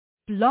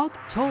Blog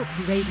Talk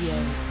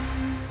Radio.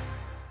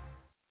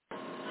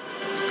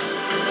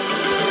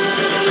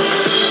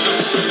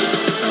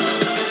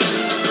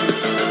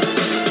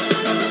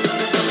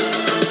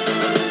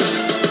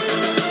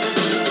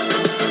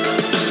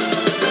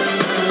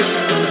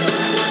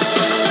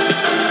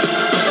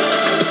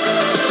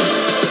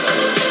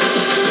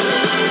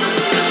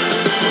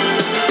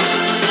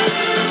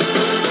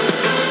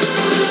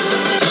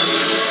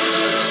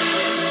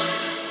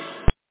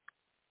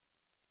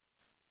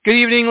 Good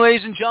evening,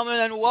 ladies and gentlemen,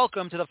 and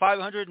welcome to the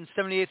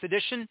 578th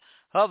edition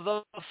of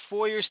the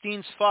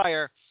Feuerstein's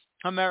Fire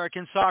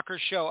American Soccer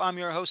Show. I'm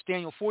your host,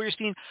 Daniel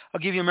Feuerstein.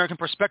 I'll give you American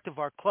perspective of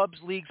our clubs,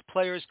 leagues,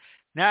 players,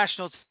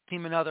 national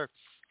team, and other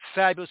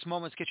fabulous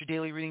moments. Get your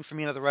daily reading from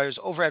me and other writers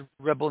over at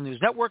Rebel News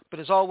Network. But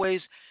as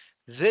always,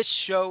 this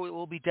show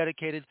will be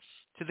dedicated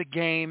to the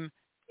game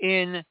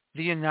in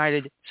the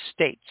United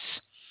States.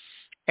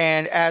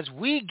 And as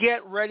we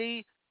get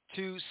ready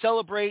to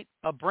celebrate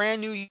a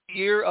brand new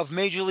year of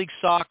Major League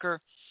Soccer,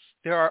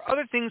 there are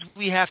other things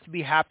we have to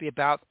be happy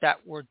about that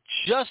were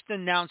just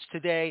announced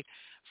today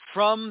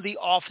from the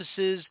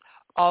offices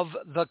of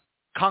the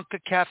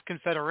CONCACAF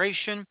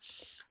Confederation,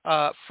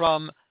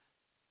 from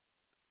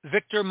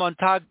Victor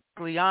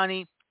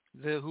Montagliani,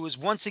 who is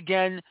once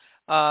again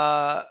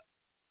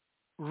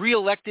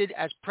reelected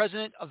as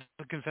president of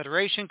the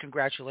Confederation.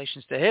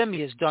 Congratulations to him.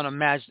 He has done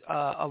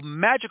a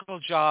magical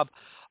job,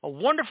 a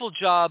wonderful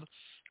job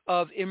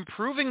of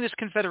improving this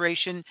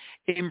confederation,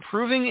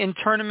 improving in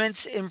tournaments,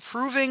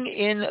 improving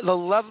in the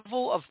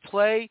level of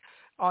play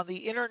on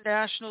the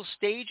international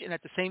stage, and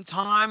at the same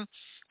time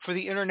for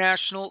the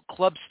international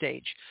club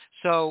stage.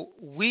 So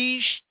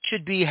we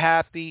should be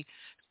happy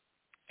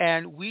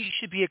and we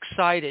should be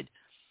excited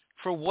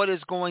for what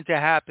is going to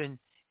happen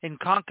in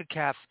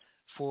CONCACAF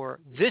for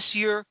this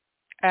year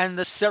and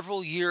the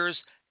several years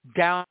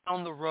down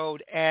the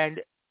road, and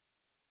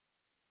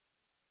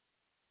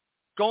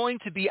going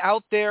to be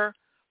out there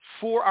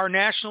for our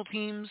national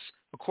teams.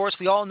 Of course,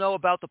 we all know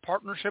about the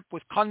partnership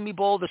with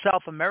CONMEBOL, the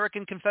South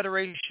American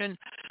Confederation,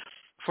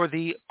 for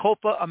the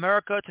Copa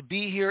America to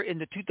be here in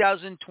the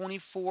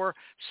 2024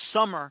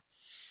 summer.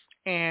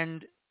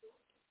 And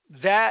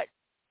that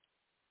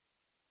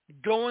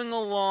going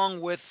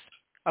along with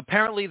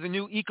apparently the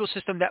new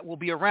ecosystem that will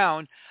be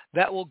around,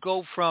 that will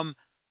go from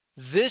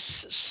this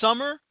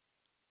summer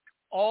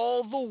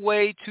all the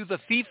way to the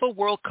FIFA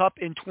World Cup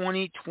in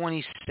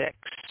 2026.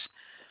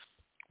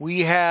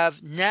 We have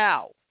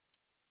now,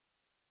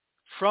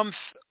 from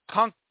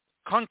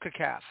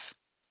CONCACAF,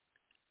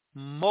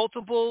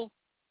 multiple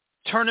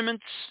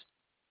tournaments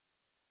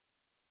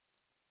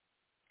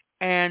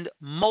and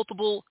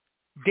multiple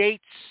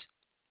dates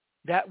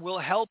that will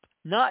help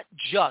not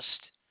just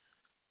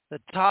the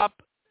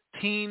top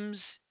teams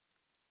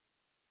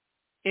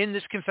in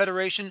this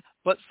confederation,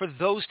 but for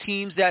those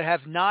teams that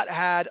have not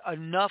had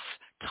enough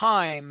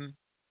time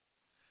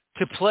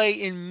to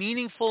play in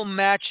meaningful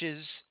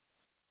matches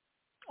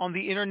on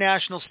the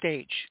international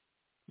stage,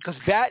 because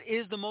that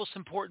is the most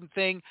important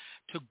thing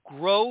to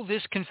grow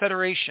this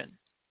confederation.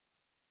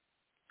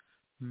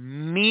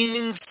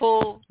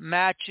 Meaningful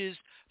matches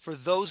for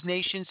those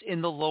nations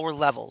in the lower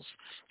levels.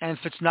 And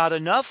if it's not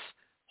enough,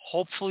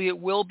 hopefully it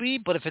will be,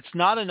 but if it's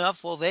not enough,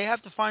 well, they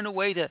have to find a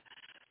way to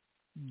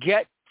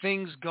get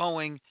things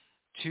going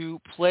to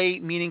play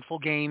meaningful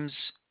games,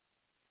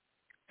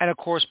 and of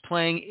course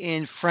playing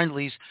in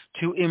friendlies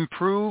to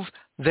improve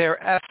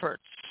their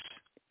efforts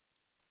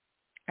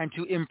and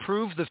to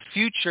improve the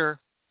future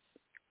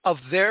of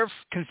their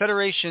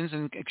confederations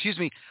and,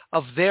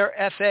 of their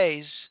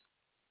FAs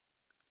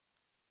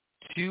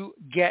to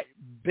get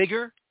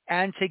bigger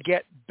and to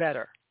get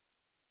better.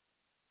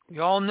 We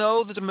all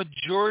know that the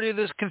majority of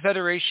this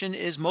confederation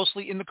is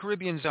mostly in the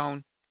Caribbean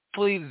zone.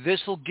 Hopefully this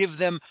will give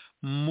them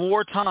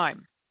more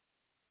time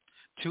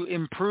to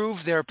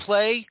improve their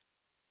play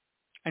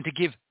and to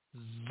give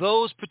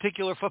those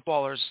particular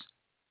footballers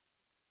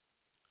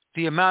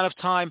the amount of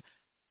time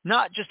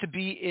not just to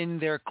be in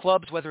their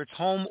clubs, whether it's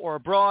home or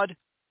abroad,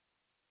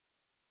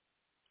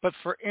 but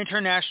for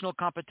international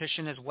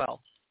competition as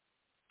well.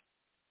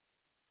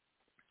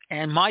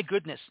 And my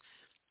goodness,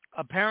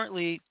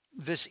 apparently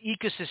this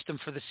ecosystem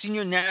for the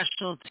senior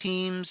national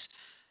teams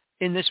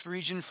in this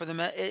region, for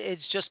them,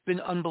 it's just been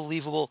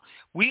unbelievable.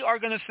 We are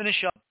going to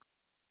finish up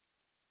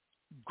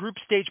group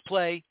stage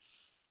play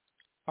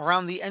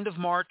around the end of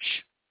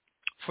March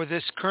for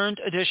this current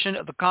edition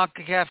of the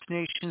CONCACAF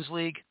Nations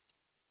League.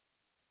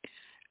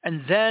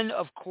 And then,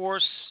 of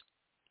course,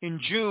 in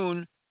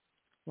June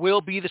will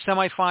be the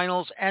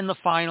semifinals and the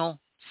final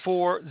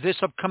for this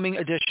upcoming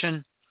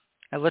edition.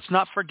 And let's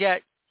not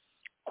forget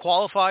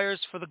qualifiers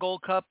for the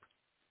Gold Cup,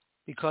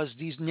 because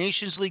these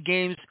Nations League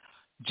games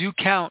do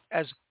count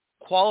as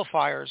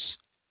qualifiers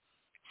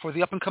for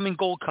the up-and-coming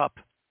Gold Cup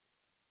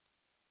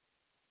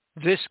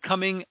this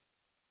coming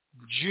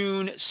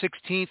June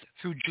 16th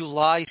through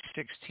July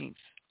 16th.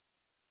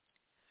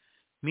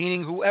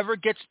 Meaning whoever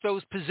gets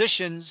those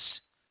positions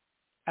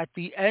at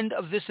the end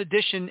of this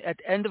edition, at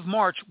the end of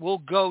March, will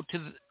go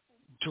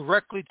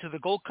directly to the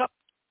Gold Cup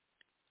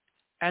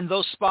and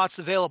those spots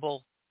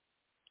available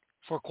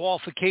for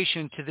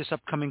qualification to this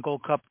upcoming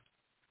Gold Cup.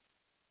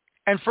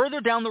 And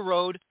further down the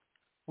road,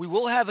 we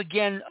will have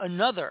again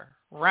another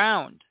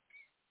round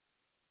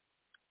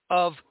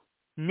of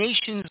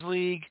Nations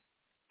League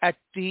at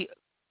the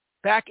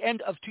back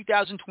end of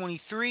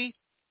 2023.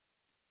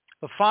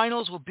 The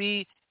finals will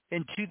be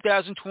in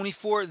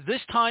 2024.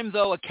 This time,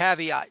 though, a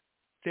caveat.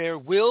 There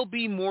will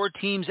be more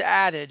teams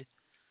added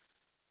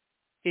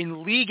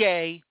in League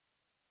A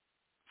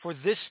for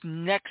this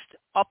next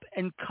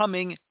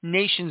up-and-coming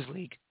Nations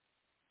League.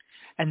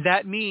 And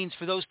that means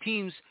for those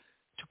teams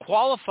to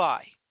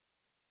qualify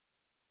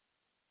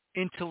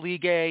into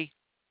League A,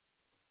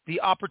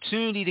 the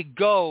opportunity to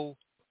go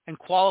and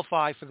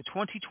qualify for the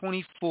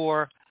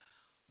 2024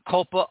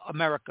 Copa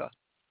America.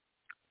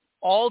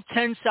 All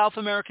 10 South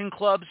American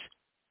clubs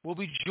will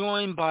be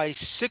joined by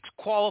 6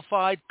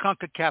 qualified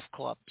CONCACAF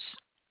clubs.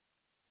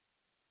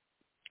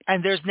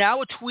 And there's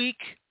now a tweak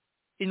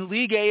in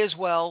League A as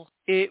well.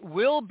 It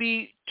will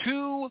be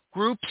 2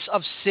 groups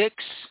of 6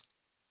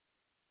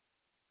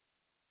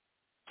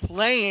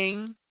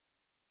 playing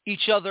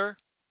each other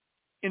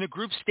in a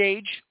group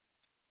stage.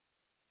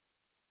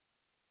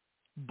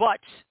 But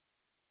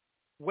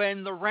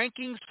when the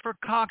rankings for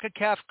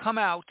CONCACAF come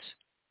out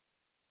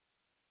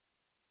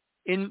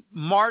in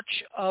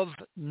March of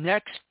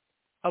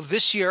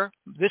this year,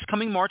 this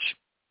coming March,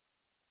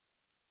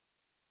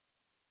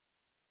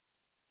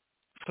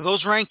 for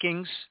those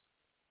rankings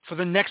for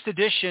the next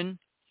edition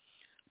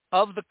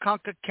of the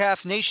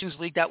CONCACAF Nations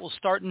League that will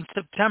start in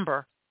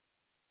September,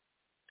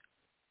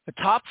 the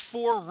top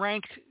 4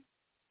 ranked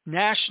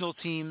national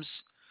teams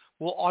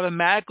will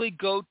automatically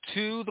go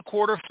to the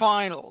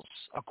quarterfinals.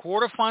 A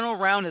quarterfinal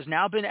round has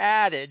now been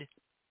added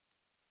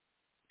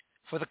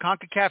for the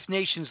CONCACAF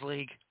Nations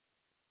League.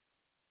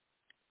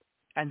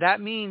 And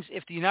that means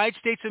if the United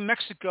States and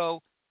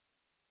Mexico,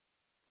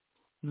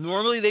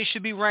 normally they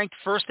should be ranked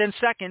first and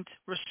second,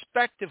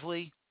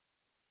 respectively,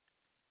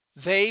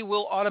 they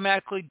will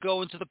automatically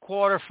go into the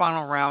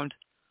quarterfinal round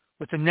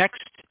with the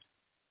next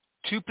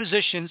 2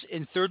 positions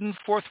in third and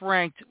fourth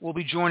ranked will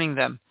be joining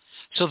them.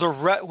 So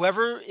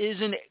whoever is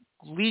in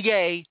League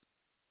A,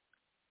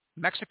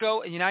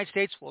 Mexico and United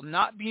States will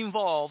not be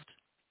involved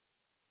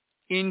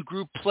in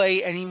group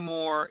play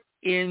anymore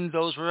in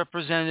those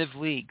representative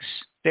leagues.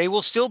 They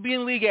will still be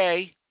in League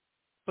A,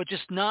 but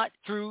just not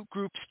through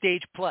group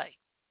stage play.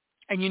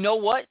 And you know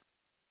what?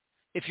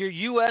 If you're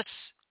U.S.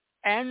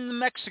 and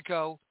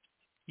Mexico,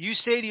 you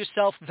say to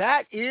yourself,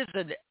 that is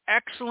an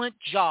excellent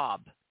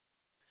job.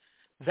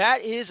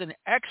 That is an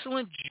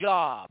excellent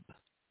job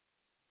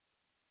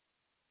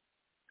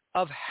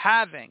of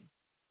having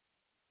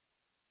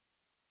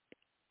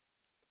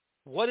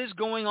what is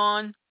going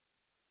on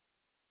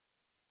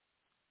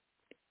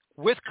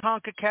with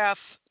CONCACAF.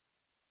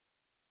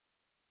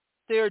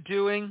 They're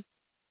doing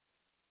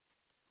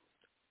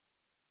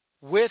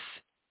with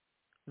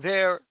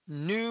their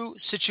new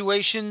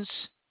situations.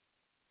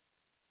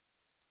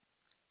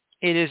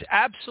 It is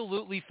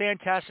absolutely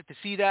fantastic to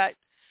see that.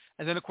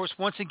 And then, of course,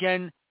 once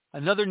again,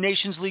 another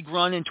Nations League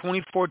run in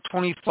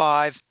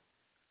 24-25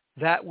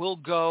 that will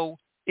go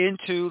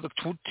into the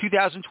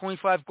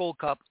 2025 Gold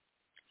Cup.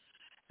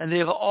 And they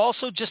have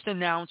also just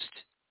announced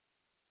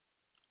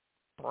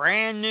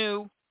brand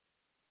new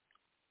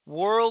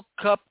World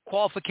Cup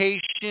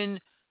qualification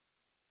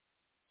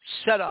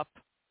setup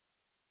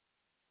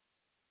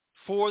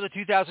for the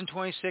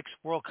 2026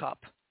 World Cup.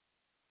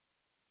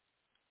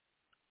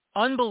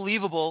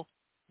 Unbelievable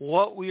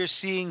what we are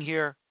seeing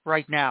here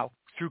right now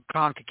through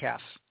CONCACAF.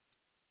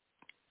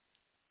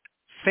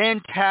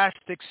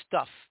 Fantastic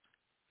stuff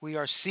we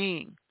are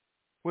seeing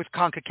with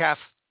CONCACAF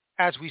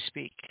as we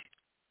speak.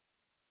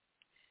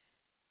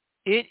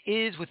 It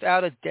is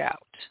without a doubt,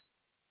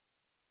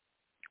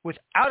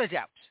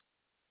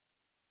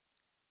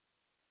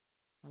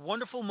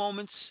 wonderful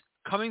moments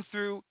coming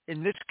through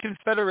in this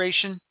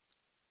confederation.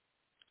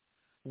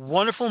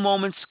 Wonderful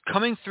moments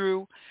coming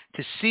through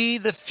to see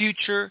the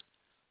future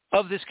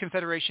of this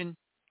confederation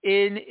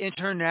in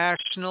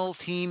international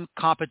team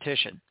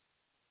competition.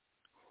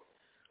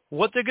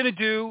 What they're going to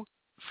do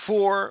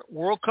for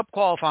World Cup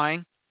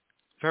qualifying,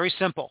 very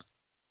simple.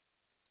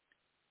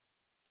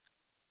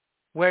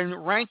 When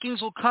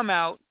rankings will come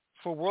out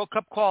for World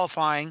Cup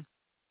qualifying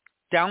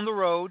down the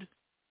road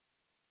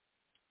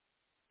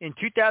in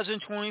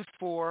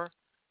 2024,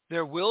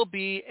 there will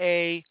be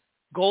a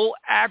goal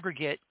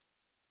aggregate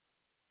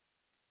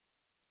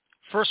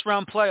first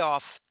round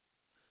playoff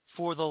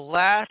for the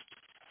last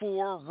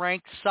 4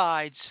 ranked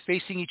sides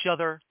facing each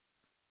other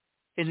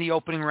in the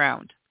opening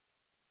round.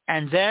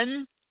 And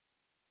then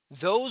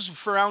those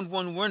round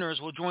 1 winners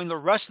will join the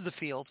rest of the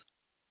field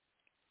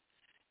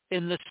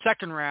in the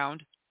second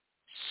round,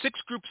 6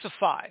 groups of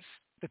 5.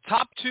 The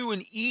top 2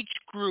 in each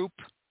group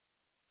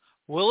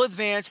will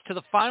advance to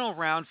the final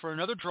round for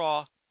another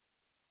draw,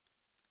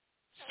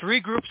 3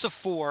 groups of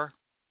 4.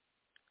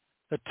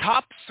 The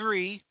top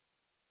 3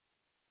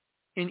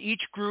 in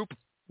each group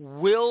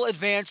will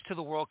advance to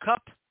the World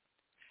Cup,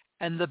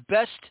 and the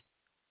best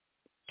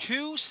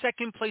 2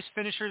 second-place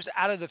finishers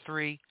out of the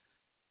 3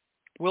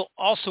 will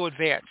also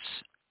advance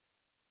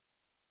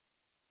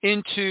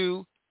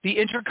into the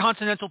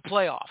Intercontinental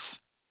Playoff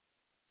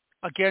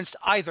against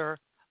either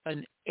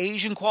an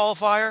Asian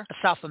qualifier, a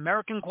South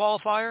American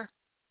qualifier,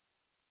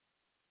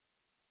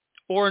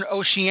 or an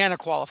Oceania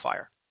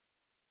qualifier.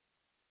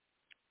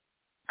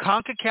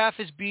 CONCACAF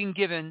is being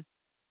given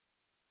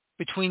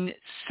between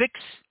 6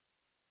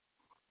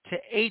 to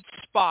 8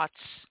 spots.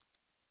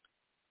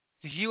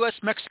 The U.S.,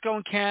 Mexico,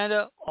 and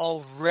Canada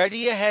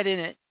already ahead in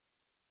it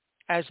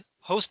as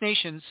host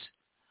nations.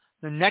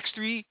 The next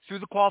 3 through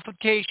the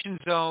qualification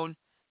zone,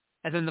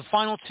 and then the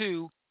final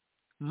 2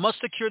 must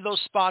secure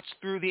those spots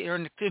through the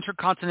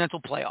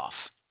Intercontinental Playoff.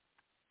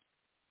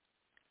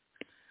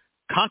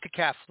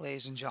 CONCACAF,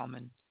 ladies and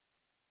gentlemen,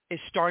 is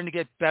starting to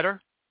get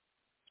better.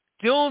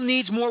 Still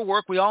needs more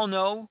work. We all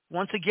know,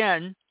 once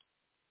again,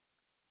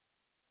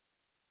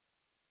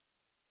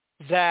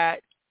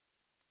 that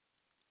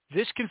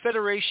this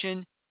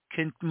confederation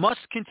must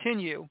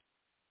continue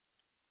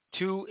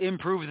to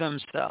improve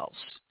themselves.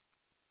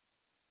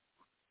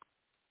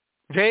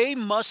 They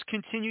must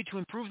continue to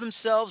improve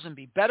themselves and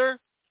be better,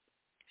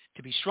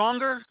 to be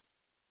stronger.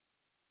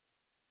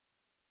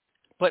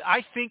 But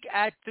I think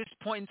at this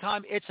point in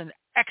time, it's an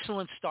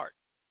excellent start.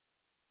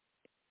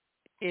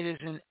 It is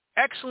an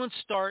excellent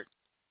start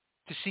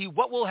to see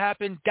what will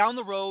happen down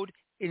the road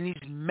in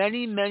these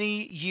many,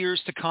 many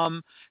years to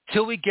come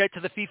till we get to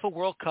the FIFA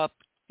World Cup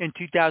in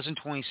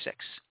 2026.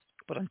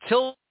 But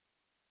until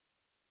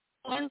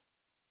then,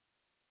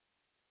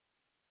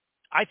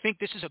 I think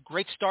this is a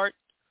great start.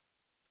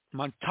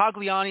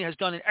 Montagliani has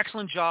done an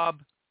excellent job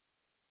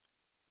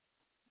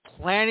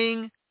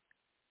planning,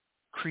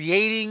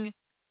 creating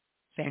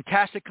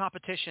fantastic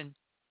competition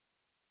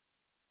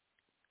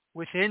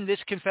within this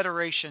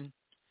confederation,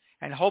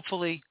 and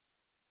hopefully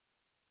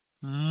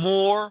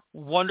more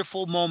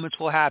wonderful moments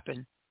will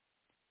happen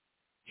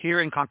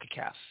here in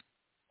CONCACAF.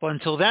 But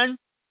until then,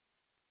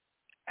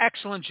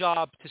 excellent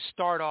job to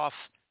start off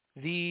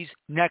these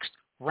next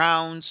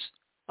rounds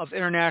of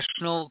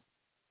international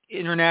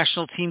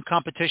team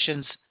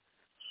competitions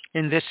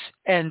in this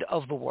end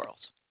of the world.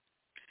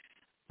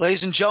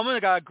 Ladies and gentlemen, I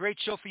got a great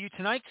show for you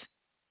tonight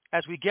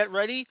as we get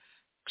ready.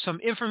 Some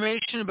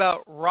information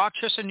about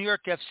Rochester, New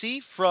York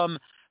FC from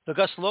the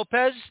Gus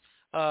Lopez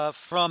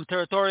from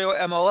Territorio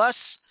MLS.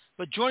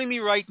 But joining me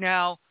right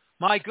now,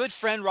 my good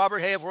friend Robert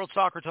Hay of World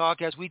Soccer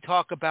Talk as we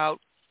talk about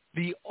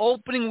the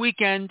opening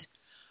weekend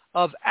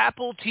of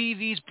Apple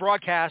TV's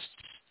broadcasts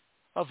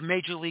of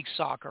Major League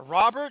Soccer.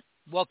 Robert,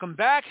 welcome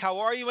back. How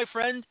are you, my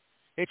friend?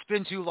 It's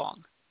been too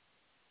long.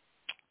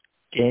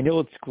 Daniel,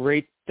 it's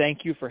great.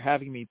 Thank you for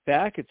having me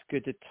back. It's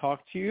good to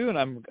talk to you, and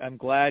I'm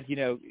glad,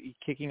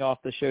 kicking off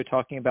the show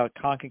talking about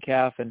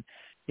CONCACAF and,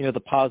 the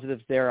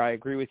positives there. I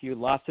agree with you.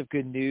 Lots of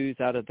good news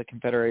out of the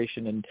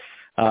Confederation, and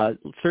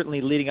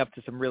certainly leading up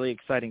to some really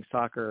exciting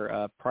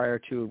soccer prior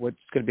to what's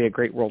going to be a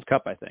great World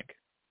Cup, I think.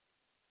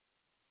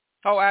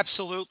 Oh,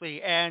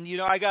 absolutely. And,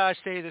 I got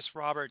to say this,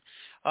 Robert.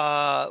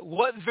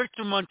 What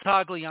Victor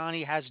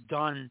Montagliani has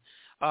done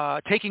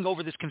taking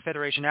over this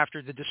confederation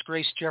after the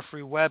disgraced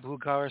Jeffrey Webb, who,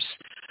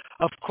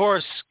 of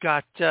course,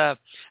 got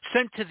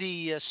sent to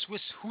the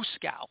Swiss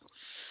Hooskow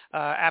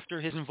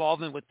after his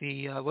involvement with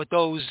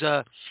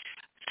those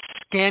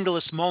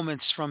scandalous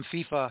moments from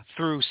FIFA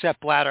through Sepp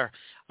Blatter.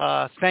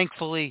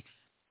 Thankfully,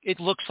 it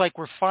looks like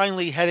we're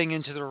finally heading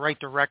into the right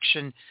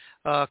direction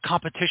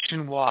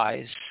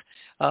competition-wise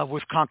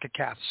with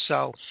CONCACAF.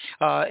 So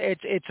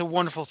it's a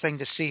wonderful thing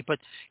to see. But,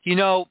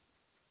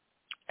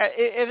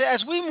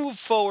 as we move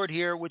forward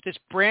here with this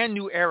brand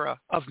new era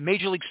of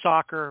Major League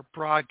Soccer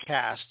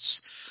broadcasts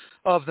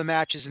of the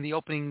matches in the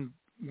opening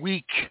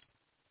weekend,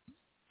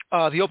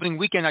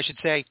 I should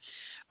say,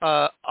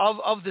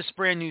 of this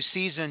brand new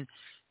season,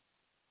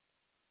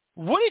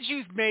 what did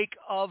you make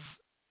of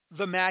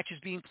the matches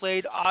being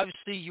played?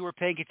 Obviously, you were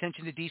paying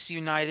attention to DC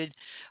United,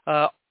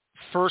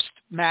 first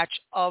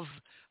match of,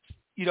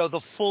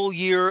 the full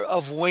year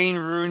of Wayne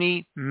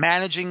Rooney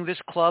managing this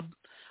club.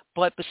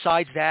 But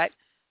besides that,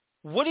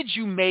 what did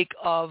you make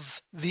of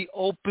the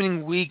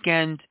opening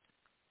weekend,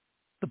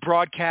 the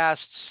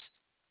broadcasts,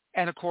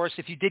 and, of course,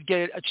 if you did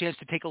get a chance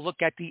to take a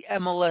look at the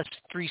MLS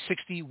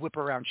 360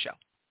 whip-around show?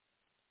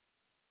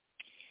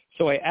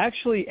 So I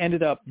actually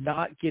ended up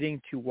not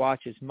getting to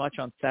watch as much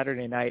on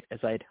Saturday night as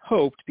I'd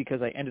hoped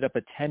because I ended up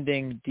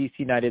attending DC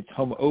United's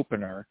home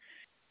opener.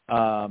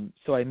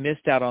 So I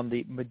missed out on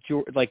the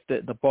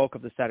the bulk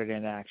of the Saturday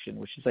night action,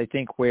 which is, I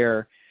think,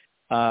 where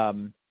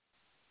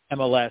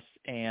MLS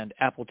and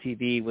Apple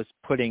TV was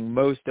putting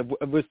was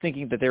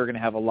thinking that they were going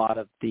to have a lot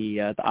of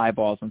the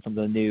eyeballs on some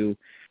of the new,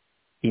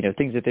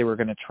 things that they were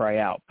going to try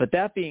out. But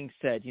that being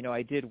said,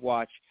 I did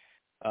watch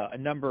a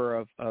number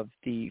of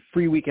the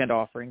free weekend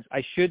offerings.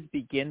 I should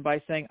begin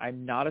by saying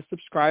I'm not a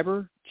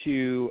subscriber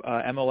to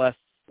MLS,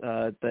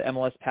 the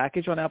MLS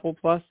package on Apple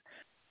Plus.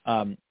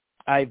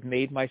 I've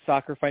made my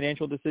soccer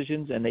financial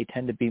decisions, and they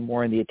tend to be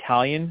more in the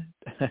Italian.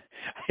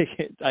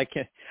 I've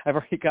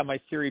already got my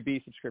Serie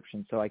B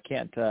subscription, so I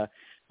can't.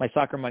 My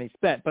soccer money's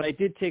spent. But I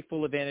did take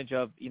full advantage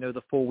of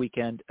the full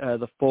weekend,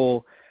 the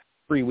full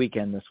free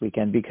weekend this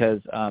weekend,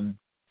 because I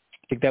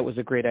think that was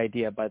a great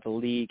idea by the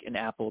league and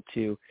Apple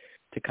to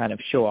kind of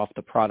show off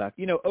the product.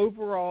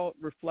 Overall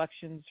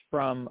reflections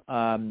from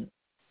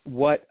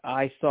what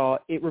I saw,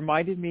 it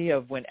reminded me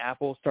of when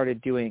Apple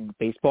started doing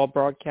baseball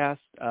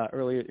broadcasts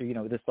earlier,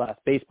 this last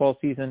baseball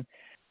season.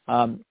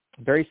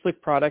 Very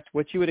slick product,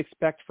 what you would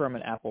expect from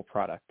an Apple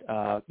product.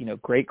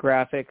 Great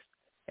graphics,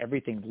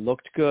 everything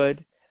looked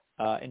good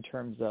in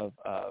terms of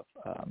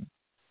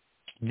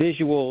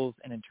visuals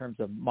and in terms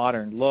of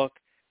modern look.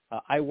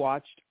 I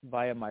watched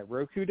via my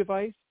Roku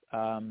device,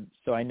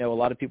 so I know a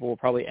lot of people will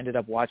probably ended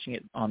up watching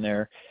it on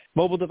their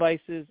mobile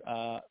devices.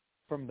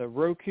 From the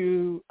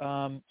Roku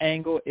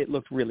angle, it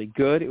looked really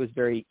good. It was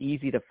very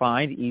easy to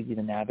find, easy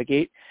to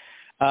navigate.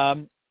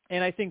 And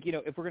I think,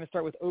 if we're going to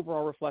start with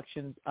overall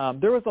reflections,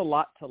 there was a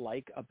lot to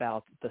like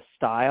about the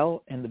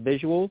style and the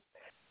visuals.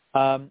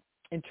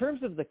 In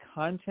terms of the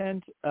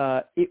content,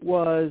 it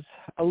was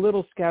a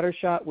little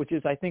scattershot, which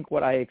is, I think,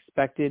 what I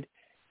expected.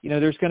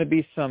 There's going to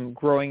be some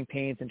growing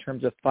pains in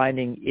terms of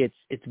finding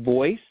its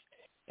voice.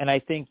 And I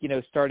think,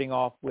 starting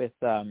off with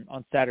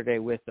on Saturday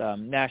with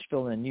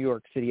Nashville and New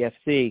York City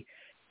FC,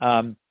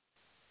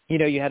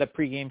 you had a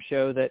pregame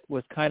show that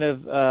was kind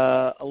of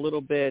a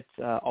little bit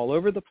all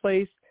over the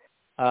place.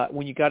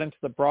 When you got into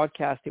the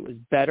broadcast, it was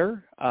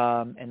better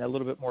and a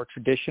little bit more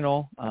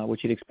traditional,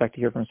 which you'd expect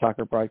to hear from a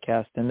soccer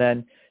broadcast. And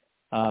then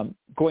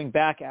going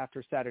back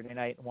after Saturday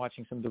night and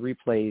watching some of the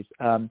replays,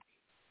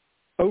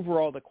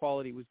 overall, the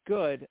quality was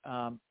good.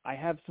 I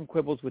have some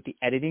quibbles with the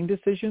editing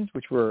decisions,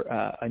 which were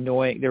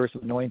annoying. There were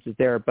some annoyances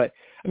there. But,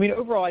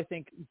 overall, I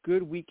think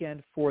good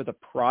weekend for the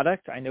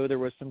product. I know there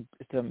was some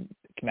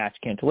match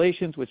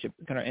cancellations, which are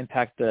going to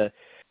impact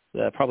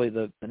probably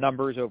the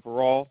numbers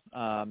overall.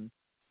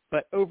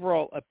 But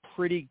overall, a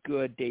pretty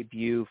good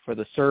debut for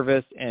the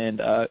service and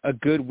a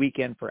good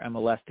weekend for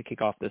MLS to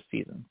kick off this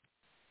season.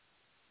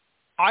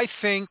 I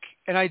think,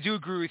 and I do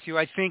agree with you,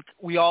 I think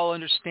we all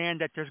understand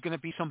that there's going to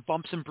be some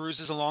bumps and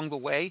bruises along the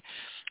way.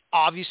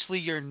 Obviously,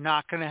 you're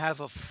not going to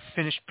have a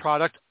finished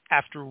product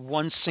after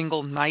one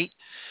single night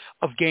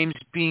of games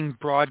being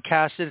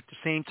broadcasted at the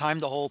same time,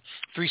 the whole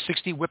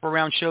 360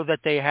 whip-around show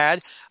that they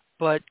had.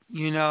 But,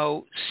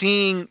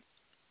 seeing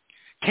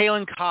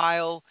Kalen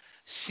Kyle,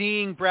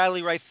 seeing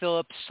Bradley Wright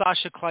Phillips,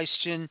 Sasha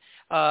Kleiston,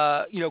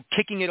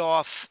 kicking it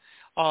off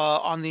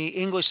on the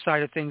English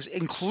side of things,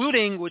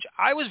 including, which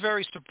I was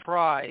very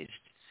surprised,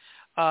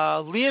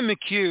 Liam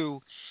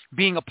McHugh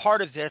being a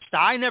part of this.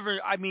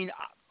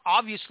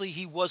 Obviously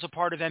he was a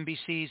part of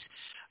NBC's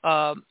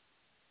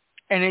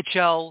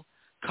NHL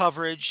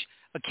coverage,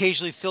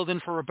 occasionally filled in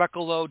for Rebecca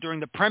Lowe during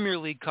the Premier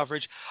League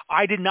coverage.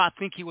 I did not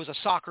think he was a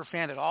soccer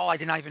fan at all. I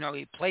did not even know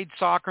he played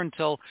soccer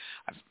until,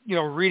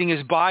 reading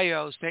his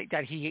bios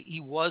that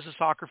he was a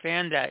soccer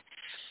fan, that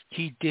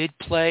he did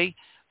play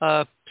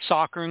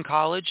soccer in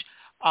college.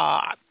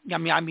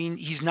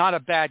 He's not a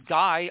bad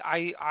guy.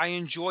 I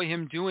enjoy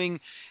him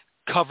doing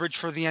coverage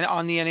on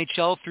the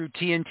NHL through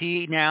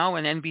TNT now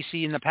and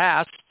NBC in the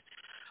past.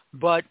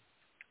 But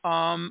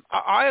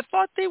I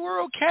thought they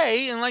were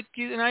okay, and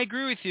I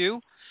agree with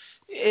you.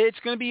 It's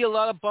going to be a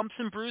lot of bumps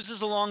and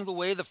bruises along the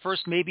way.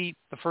 Maybe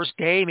the first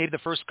day, maybe the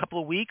first couple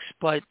of weeks,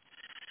 but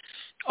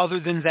other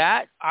than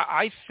that,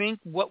 I think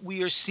what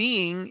we are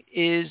seeing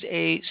is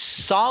a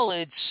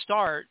solid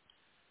start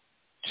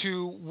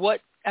to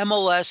what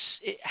MLS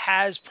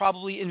has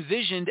probably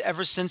envisioned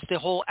ever since the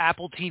whole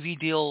Apple TV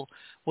deal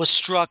was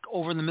struck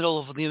over in the middle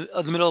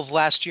of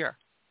last year.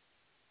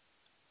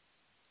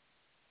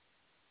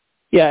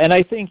 Yeah, and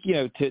I think,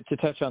 to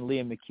touch on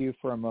Liam McHugh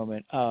for a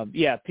moment,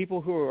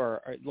 people who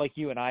are like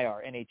you and I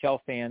are NHL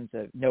fans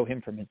know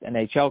him from his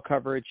NHL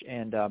coverage,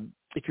 and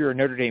if you're a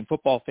Notre Dame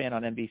football fan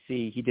on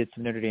NBC, he did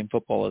some Notre Dame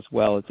football as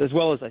well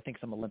as I think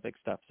some Olympic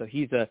stuff. So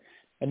he's a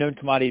known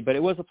commodity, but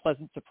it was a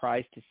pleasant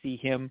surprise to see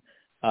him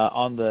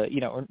on the,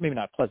 or maybe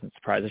not pleasant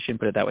surprise, I shouldn't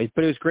put it that way,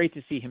 but it was great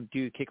to see him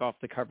kick off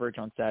the coverage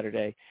on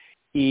Saturday.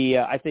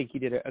 I think he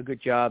did a good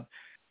job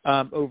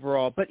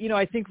overall. But,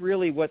 I think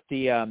really what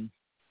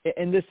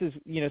and this is,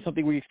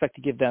 something we expect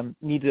to give them,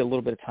 needed a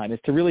little bit of time, is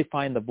to really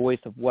find the voice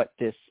of what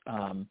this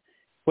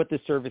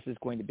service is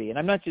going to be. And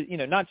I'm not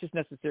just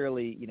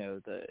necessarily,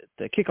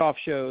 the kickoff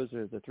shows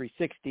or the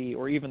 360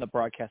 or even the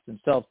broadcasts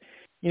themselves.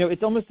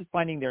 It's almost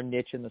finding their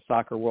niche in the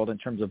soccer world in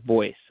terms of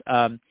voice.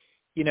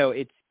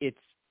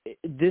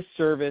 This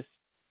service,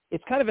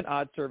 it's kind of an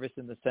odd service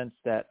in the sense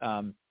that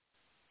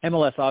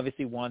MLS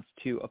obviously wants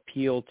to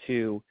appeal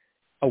to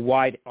a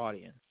wide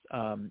audience.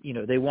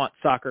 They want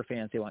soccer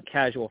fans, they want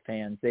casual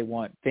fans, they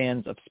want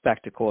fans of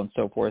spectacle and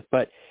so forth.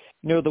 But,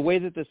 the way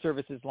that the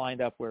service is lined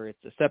up where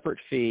it's a separate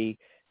fee,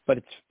 but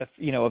it's,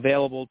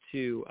 available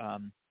to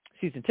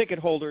season ticket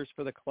holders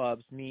for the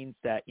clubs means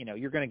that,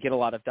 you're going to get a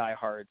lot of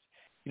diehards,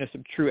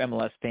 some true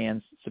MLS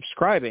fans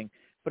subscribing.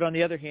 But on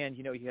the other hand,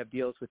 you have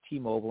deals with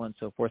T-Mobile and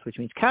so forth, which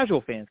means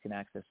casual fans can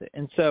access it.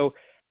 And so,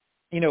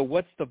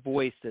 what's the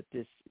voice that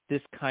this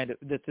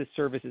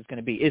service is going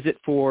to be? Is it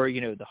for,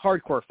 the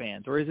hardcore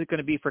fans, or is it going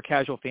to be for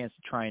casual fans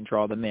to try and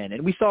draw them in?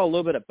 And we saw a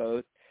little bit of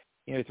both,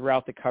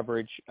 throughout the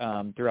coverage,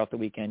 throughout the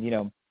weekend.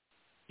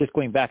 Just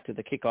going back to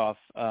the kickoff,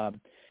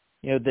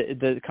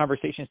 the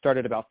conversation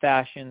started about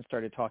fashion,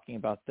 started talking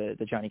about the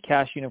Johnny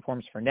Cash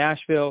uniforms for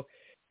Nashville.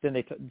 Then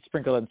they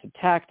sprinkled in some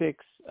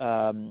tactics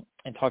and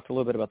talked a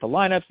little bit about the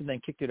lineups, and then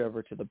kicked it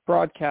over to the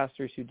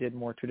broadcasters who did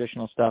more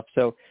traditional stuff.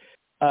 So,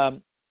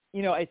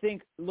 I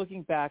think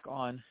looking back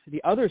on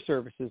the other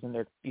services and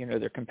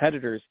their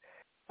competitors,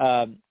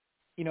 I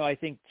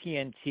think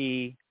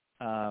TNT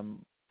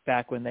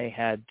back when they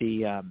had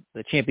the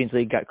Champions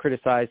League got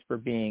criticized for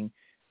being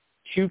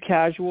too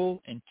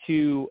casual and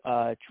too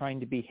trying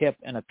to be hip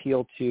and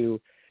appeal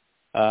to,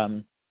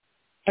 a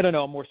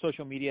more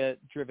social media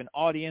driven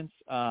audience.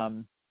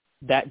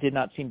 That did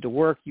not seem to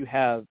work. You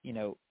have,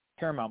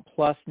 Paramount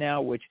Plus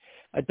now, which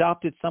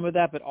adopted some of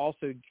that, but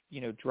also,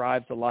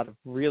 drives a lot of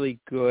really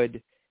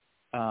good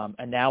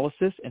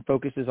analysis and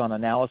focuses on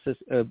analysis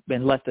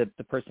and let the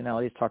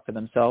personalities talk for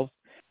themselves.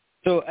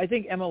 So I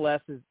think MLS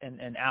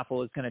and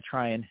Apple is going to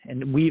try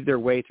and weave their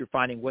way through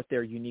finding what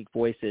their unique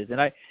voice is.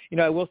 And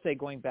I will say,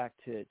 going back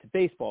to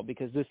baseball,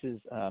 because this is,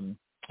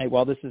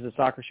 while this is a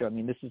soccer show, I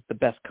mean, this is the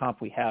best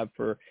comp we have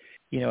for,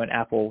 an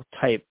Apple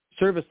type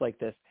service like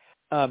this.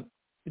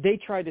 They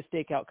tried to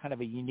stake out kind of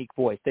a unique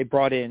voice. They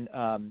brought in,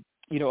 a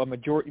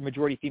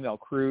majority female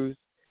crews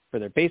for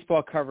their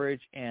baseball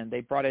coverage, and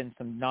they brought in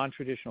some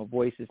non-traditional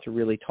voices to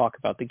really talk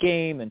about the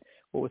game and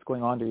what was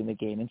going on during the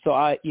game. And so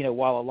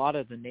while a lot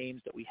of the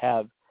names that we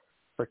have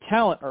for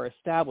talent are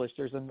established,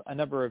 there's a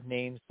number of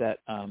names that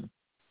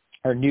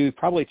are new,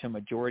 probably to a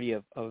majority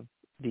of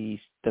the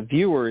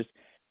viewers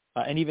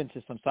and even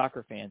to some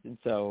soccer fans. And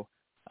so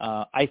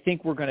I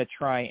think we're going to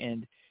try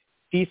and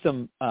see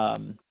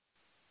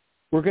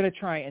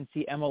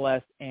see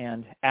MLS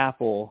and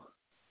Apple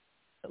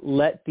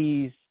let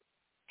the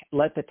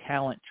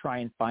talent try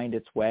and find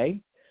its way.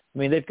 I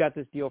mean, they've got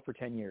this deal for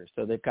 10 years,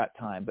 so they've got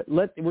time. But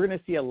we're going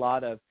to see a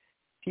lot of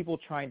people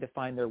trying to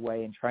find their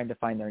way and trying to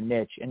find their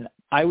niche. And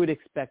I would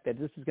expect that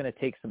this is going to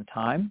take some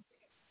time.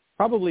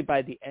 Probably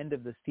by the end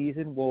of the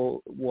season,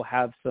 we'll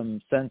have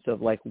some sense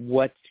of like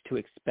what to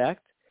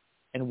expect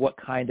and what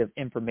kind of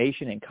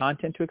information and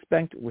content to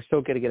expect. We're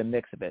still going to get a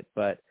mix of it,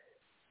 but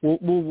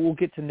we'll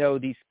get to know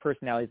these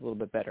personalities a little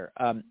bit better.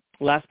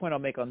 Last point I'll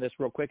make on this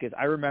real quick is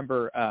I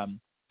remember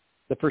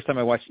the first time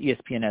I watched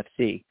ESPN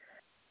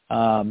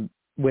FC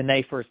when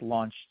they first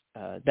launched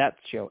that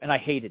show, and I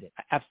hated it.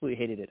 I absolutely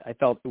hated it. I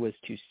felt it was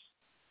too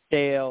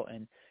stale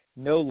and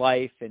no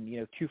life and,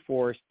 too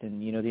forced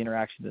and, the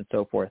interactions and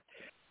so forth.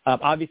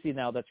 Obviously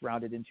now that's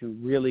rounded into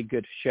a really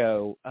good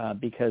show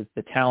because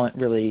the talent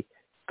really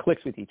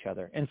clicks with each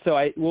other. And so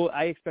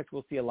I expect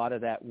we'll see a lot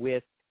of that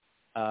with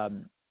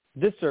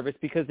this service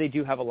because they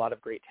do have a lot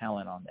of great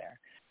talent on there.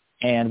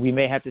 And we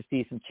may have to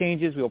see some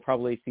changes. We'll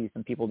probably see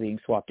some people being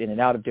swapped in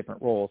and out of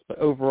different roles. But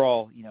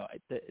overall,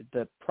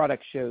 the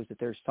product shows that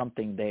there's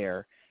something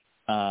there.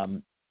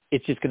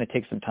 It's just going to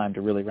take some time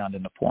to really round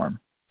into form.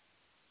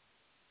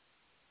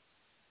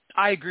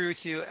 I agree with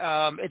you.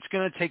 It's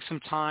going to take some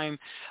time.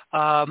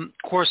 Of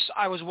course,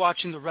 I was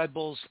watching the Red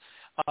Bulls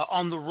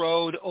on the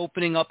road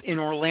opening up in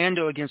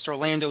Orlando against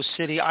Orlando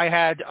City. I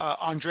had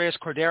Andres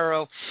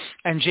Cordero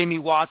and Jamie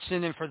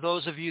Watson. And for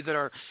those of you that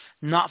are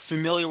not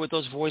familiar with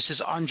those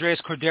voices,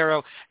 Andres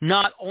Cordero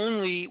not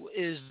only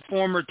is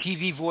former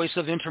TV voice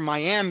of Inter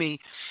Miami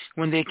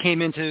when they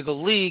came into the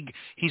league,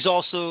 he's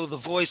also the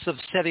voice of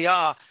Serie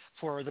A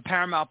for the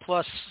Paramount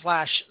Plus /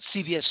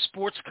 CBS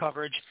Sports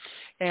coverage.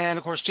 And,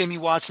 of course, Jamie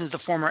Watson is the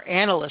former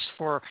analyst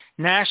for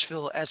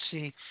Nashville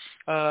SC,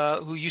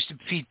 who used to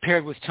be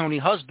paired with Tony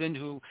Husband,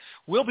 who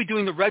will be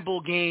doing the Red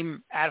Bull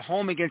game at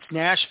home against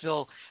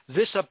Nashville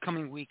this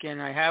upcoming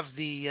weekend. I have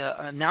the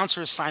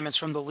announcer assignments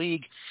from the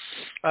league.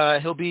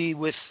 He'll be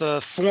with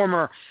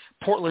former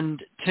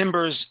Portland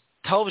Timbers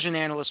television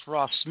analyst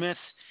Ross Smith.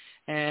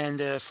 And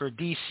for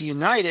DC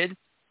United,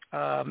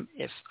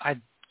 if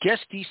I guess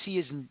DC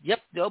is,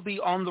 they'll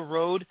be on the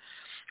road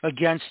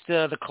against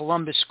the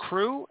Columbus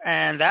Crew,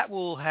 and that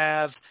will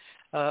have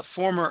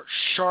former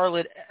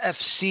Charlotte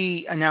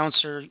FC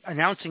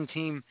announcing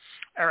team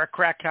Eric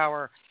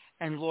Krakauer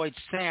and Lloyd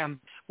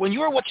Sam. When you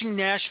were watching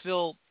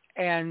Nashville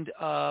and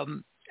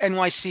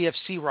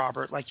NYCFC,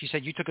 Robert, like you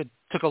said, you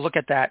took a look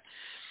at that.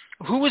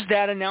 Who was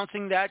that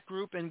announcing that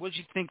group, and what did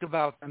you think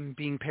about them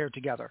being paired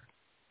together?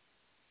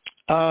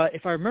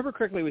 If I remember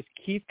correctly, it was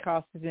Keith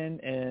Costigan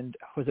and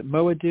was it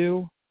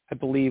Moadu, I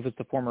believe, was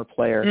the former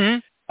player.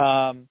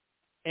 Mm-hmm.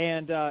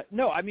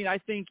 No, I mean, I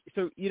think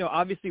so.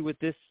 Obviously, with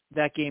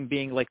that game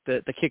being like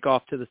the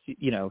kickoff to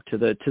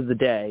the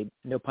day,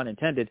 no pun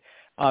intended,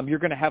 you're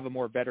going to have a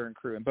more veteran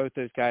crew, and both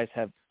those guys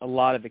have a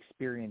lot of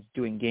experience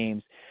doing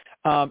games.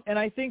 And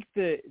I think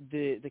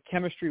the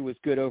chemistry was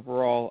good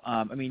overall.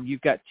 I mean,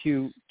 you've got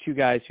two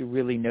guys who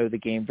really know the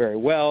game very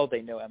well.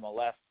 They know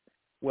MLS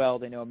well.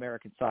 They know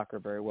American soccer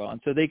very well. And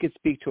so they could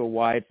speak to a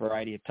wide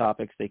variety of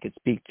topics. They could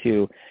speak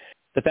to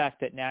the fact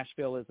that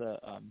Nashville is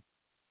a,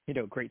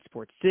 great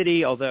sports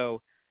city,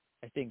 although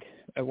I think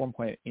at one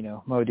point,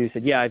 Mo Adu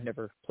said, yeah, I've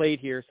never played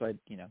here. So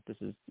this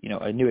is,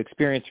 a new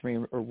experience for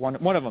me. Or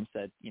one of them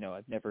said,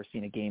 I've never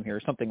seen a game here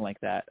or something like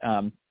that.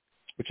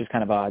 Which is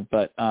kind of odd,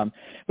 but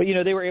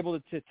they were able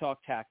to talk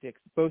tactics.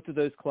 Both of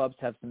those clubs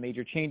have some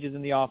major changes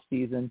in the off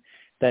season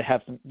that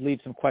leave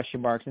some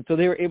question marks, and so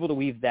they were able to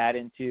weave that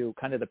into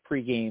kind of the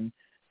pregame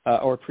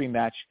or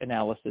pre-match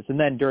analysis. And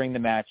then during the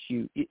match,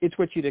 it's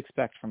what you'd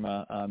expect from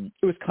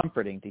it was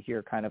comforting to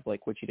hear kind of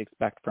like what you'd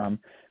expect from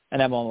an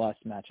MLS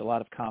match. A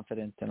lot of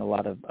confidence and a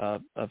lot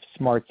of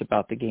smarts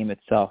about the game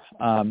itself.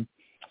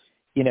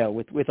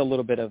 With a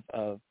little bit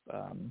of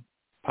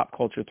pop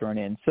culture thrown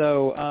in.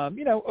 So,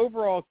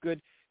 overall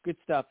good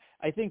stuff.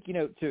 I think,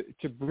 to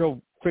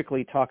real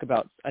quickly talk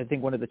about, I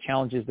think one of the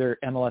challenges their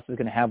MLS is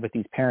going to have with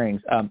these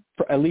pairings,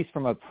 at least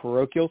from a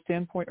parochial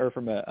standpoint or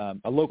from a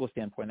local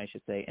standpoint, I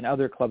should say, and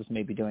other clubs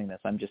may be doing this.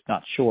 I'm just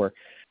not sure.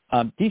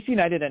 DC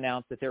United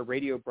announced that their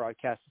radio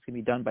broadcast is going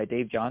to be done by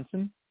Dave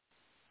Johnson.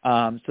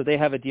 So they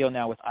have a deal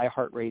now with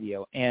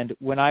iHeartRadio. And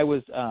when I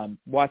was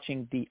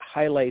watching the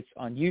highlights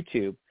on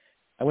YouTube,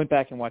 I went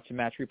back and watched a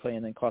match replay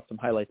and then caught some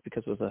highlights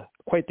because it was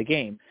quite the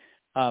game.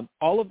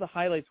 All of the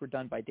highlights were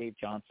done by Dave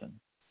Johnson.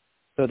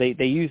 So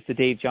they used the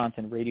Dave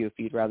Johnson radio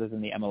feed rather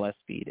than the MLS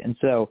feed. And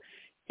so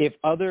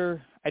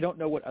I don't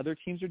know what other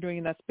teams are doing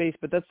in that space,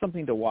 but that's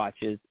something to watch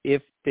is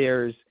if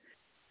there's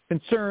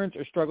concerns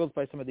or struggles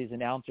by some of these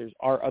announcers,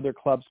 are other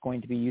clubs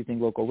going to be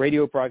using local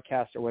radio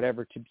broadcasts or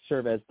whatever to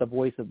serve as the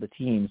voice of the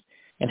teams?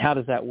 And how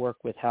does that work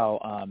with how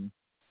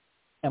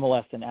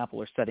MLS and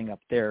Apple are setting up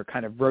their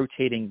kind of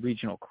rotating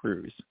regional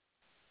crews?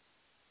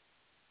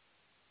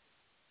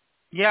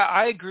 Yeah,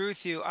 I agree with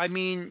you. I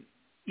mean,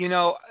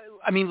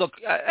 look,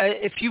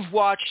 if you've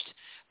watched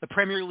the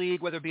Premier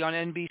League, whether it be on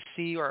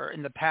NBC or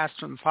in the past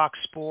from Fox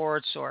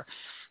Sports or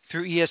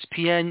through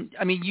ESPN,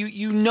 I mean,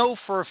 you know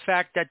for a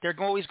fact that they're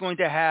always going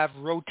to have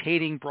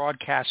rotating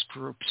broadcast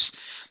groups,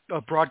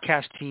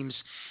 broadcast teams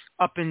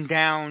up and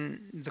down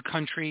the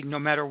country, no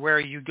matter where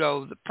you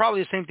go.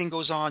 Probably the same thing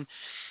goes on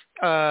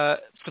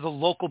for the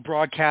local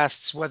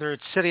broadcasts, whether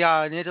it's Serie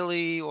A in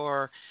Italy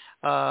or,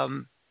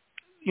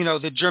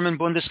 the German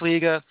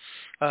Bundesliga,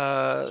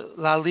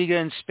 La Liga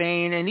in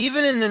Spain, and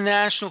even in the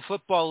National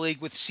Football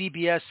League with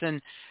CBS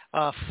and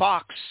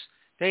Fox,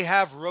 they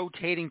have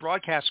rotating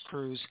broadcast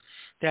crews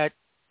that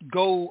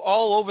go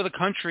all over the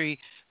country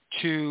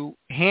to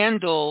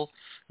handle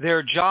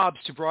their jobs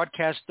to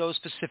broadcast those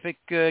specific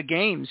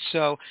games.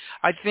 So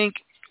I think,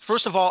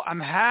 first of all, I'm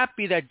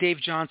happy that Dave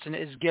Johnson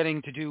is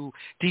getting to do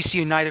DC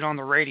United on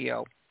the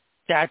radio.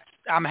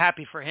 I'm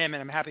happy for him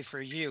and I'm happy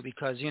for you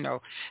because,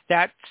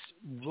 that's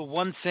the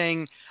one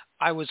thing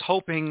I was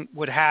hoping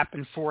would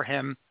happen for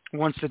him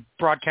once the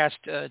broadcast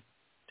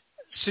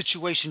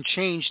situation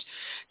changed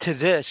to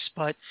this.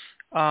 But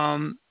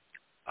I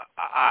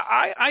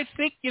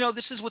think,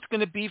 this is what's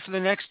going to be for the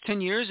next 10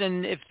 years.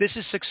 And if this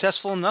is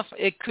successful enough,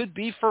 it could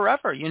be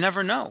forever. You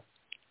never know.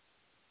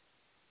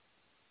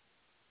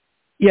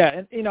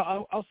 Yeah, and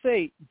I'll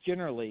say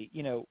generally,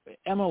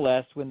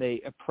 MLS when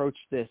they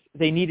approached this,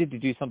 they needed to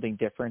do something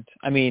different.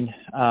 I mean,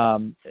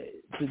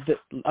 the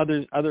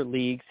other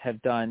leagues have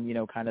done,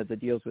 kind of the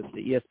deals with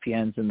the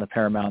ESPNs and the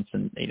Paramounts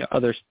and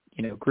other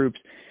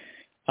groups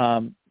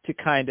to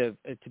kind of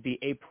to be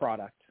a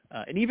product,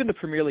 and even the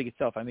Premier League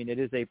itself. I mean, it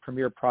is a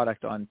premier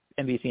product on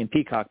NBC and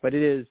Peacock, but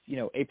it is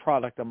a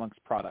product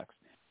amongst products.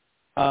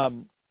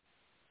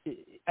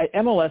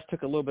 MLS is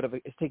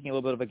taking a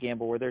little bit of a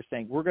gamble where they're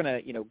saying we're going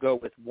to, go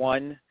with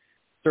one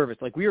service.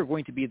 Like we are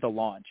going to be the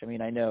launch. I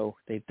mean, I know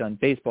they've done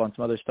baseball and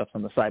some other stuff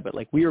on the side, but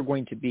like we are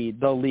going to be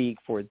the league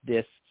for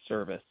this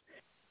service.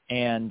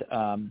 And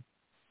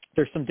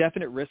there's some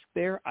definite risk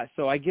there.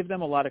 So I give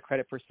them a lot of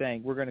credit for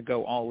saying we're going to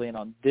go all in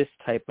on this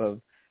type of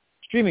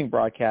streaming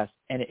broadcast.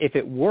 And if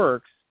it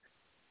works,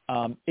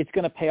 it's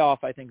going to pay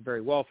off, I think,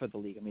 very well for the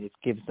league. I mean, it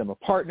gives them a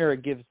partner.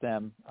 It gives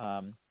them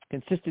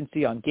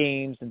consistency on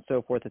games and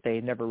so forth that they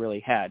never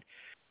really had.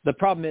 The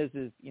problem is,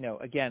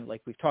 again,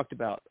 like we've talked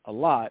about a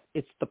lot,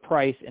 it's the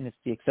price and it's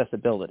the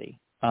accessibility.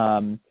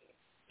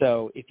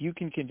 So if you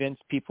can convince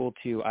people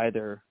to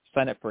either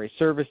sign up for a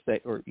service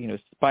or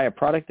buy a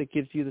product that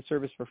gives you the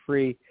service for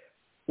free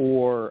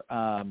or,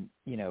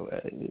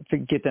 to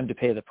get them to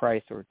pay the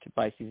price or to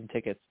buy season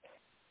tickets,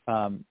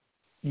 then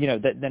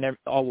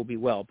all will be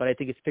well. But I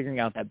think it's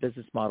figuring out that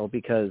business model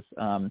because,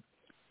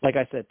 like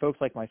I said, folks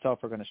like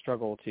myself are going to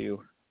struggle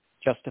to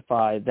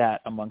justify that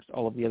amongst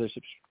all of the other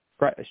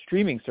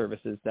streaming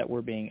services that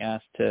we're being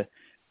asked to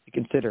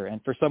consider.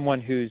 And for someone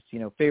whose,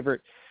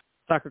 favorite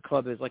soccer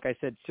club is, like I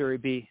said, Serie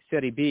B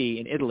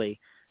in Italy,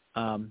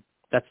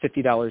 that's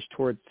 $50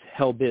 towards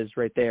Hell Biz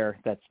right there.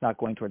 That's not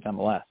going towards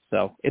MLS.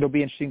 So it'll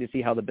be interesting to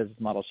see how the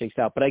business model shakes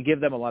out. But I give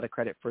them a lot of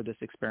credit for this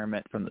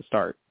experiment from the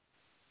start.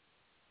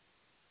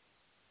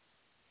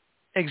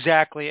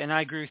 Exactly, and I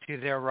agree with you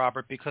there,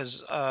 Robert, because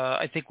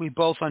I think we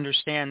both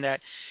understand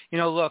that,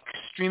 look,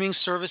 streaming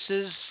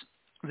services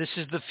this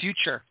is the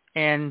future.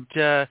 And,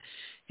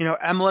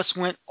 MLS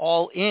went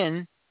all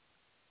in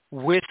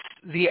with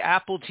the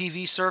Apple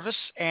TV service.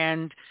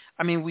 And,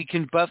 we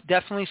can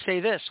definitely say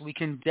this. We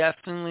can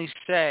definitely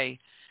say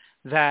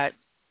that,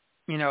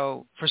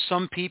 for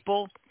some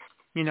people,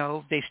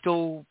 they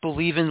still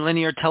believe in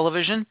linear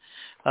television.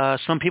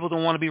 Some people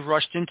don't want to be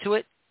rushed into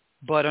it.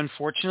 But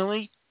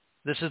unfortunately,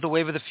 this is the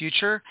wave of the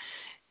future.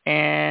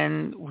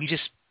 And we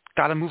just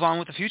got to move on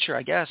with the future,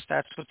 I guess.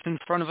 That's what's in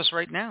front of us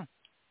right now.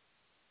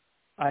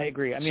 I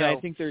agree. I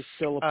think there's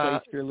still a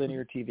place for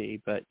linear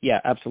TV, but yeah,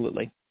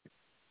 absolutely.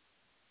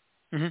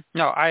 Mm-hmm.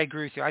 No, I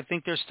agree with you. I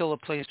think there's still a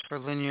place for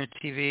linear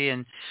TV,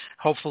 and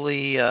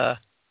hopefully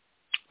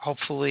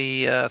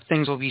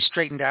things will be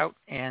straightened out,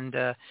 and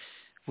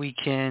we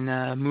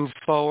can move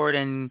forward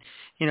and,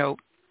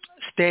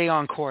 stay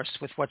on course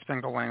with what's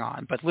been going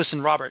on. But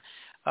listen, Robert,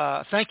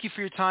 thank you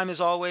for your time as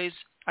always.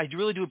 I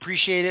really do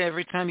appreciate it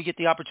every time you get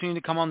the opportunity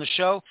to come on the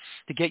show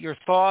to get your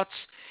thoughts.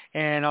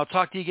 And I'll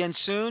talk to you again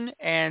soon.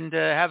 And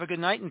have a good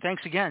night. And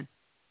thanks again.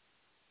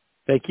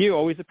 Thank you.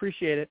 Always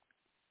appreciate it.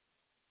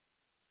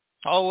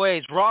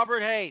 Always. Robert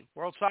Hay,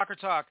 World Soccer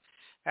Talk,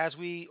 as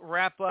we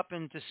wrap up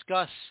and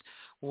discuss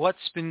what's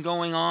been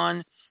going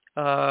on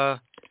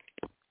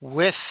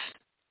with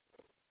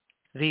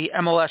the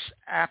MLS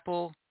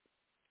Apple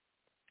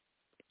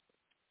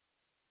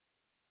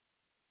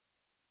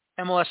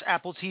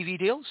TV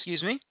deal,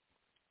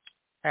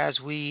 as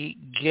we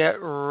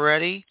get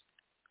ready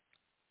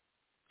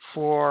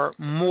for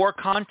more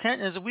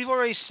content. As we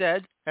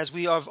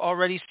have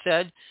already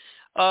said,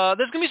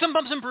 there's going to be some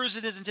bumps and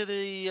bruises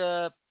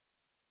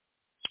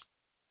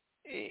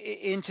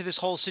into this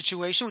whole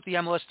situation with the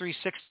MLS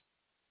 360.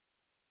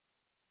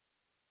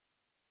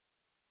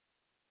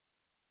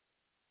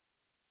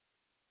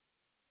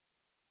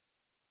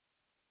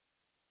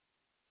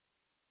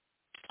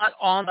 Not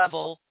on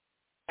level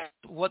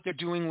what they're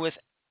doing with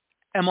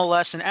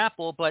MLS and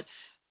Apple, but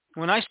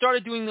when I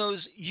started doing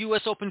those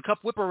U.S. Open Cup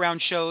whip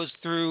around shows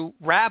through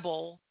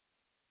Rabble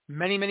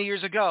many, many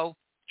years ago,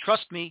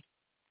 trust me,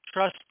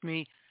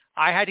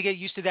 I had to get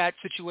used to that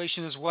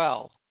situation as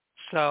well.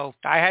 So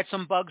I had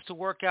some bugs to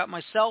work out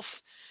myself,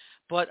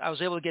 but I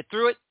was able to get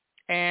through it,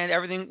 and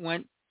everything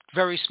went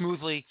very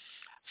smoothly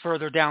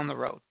further down the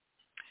road.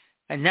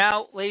 And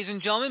now, ladies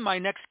and gentlemen, my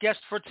next guest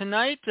for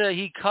tonight,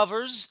 he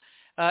covers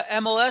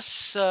MLS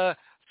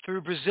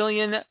through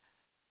Brazilian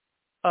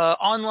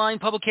online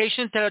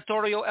publication,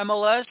 Territorio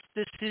MLS.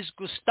 This is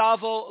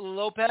Gustavo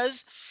Lopez,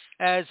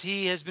 as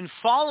he has been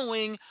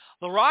following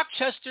the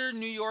Rochester,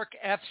 New York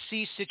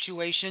FC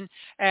situation,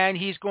 and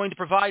he's going to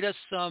provide us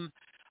some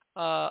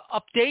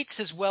updates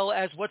as well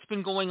as what's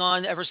been going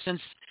on ever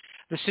since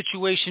the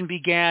situation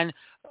began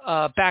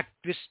back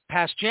this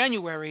past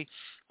January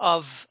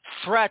of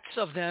threats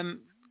of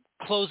them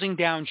closing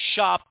down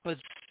shop. But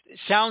it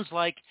sounds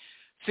like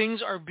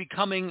things are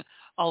becoming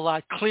a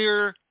lot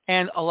clearer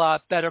and a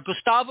lot better.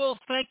 Gustavo,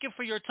 thank you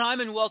for your time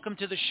and welcome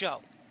to the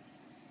show.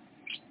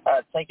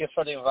 Thank you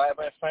for the invite,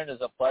 my friend.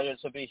 It's a pleasure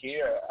to be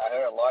here. I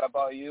heard a lot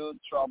about you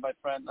through my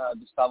friend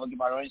Gustavo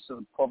Guimarães,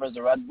 who covers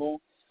the Red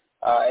Bull.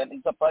 And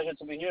it's a pleasure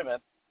to be here, man.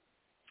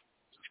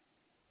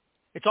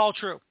 It's all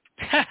true.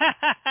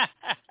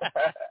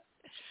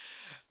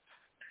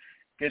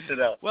 Good to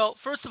know. Well,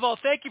 first of all,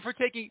 thank you for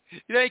taking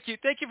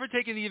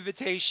the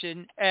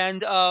invitation.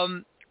 And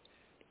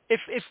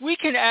if we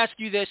can ask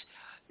you this,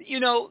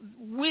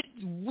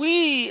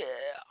 we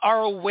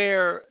are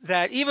aware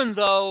that even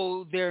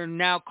though they're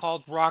now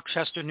called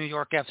Rochester, New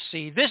York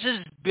FC, this has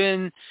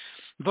been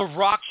the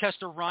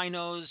Rochester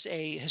Rhinos,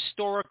 a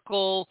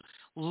historical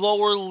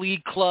lower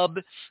league club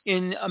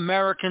in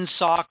American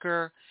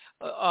soccer.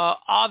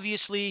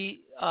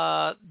 Obviously,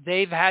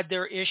 they've had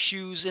their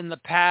issues in the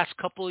past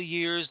couple of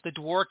years. The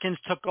Dworkins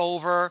took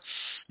over.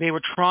 They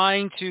were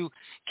trying to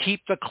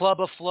keep the club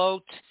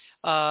afloat.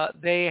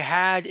 They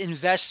had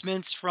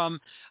investments from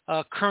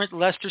current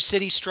Leicester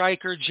City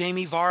striker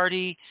Jamie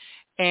Vardy.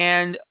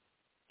 And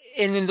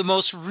in the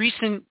most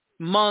recent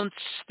months,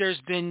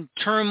 there's been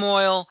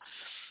turmoil.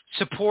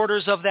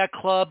 Supporters of that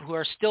club who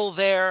are still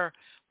there,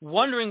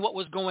 wondering what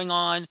was going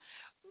on.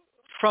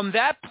 From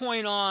that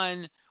point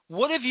on,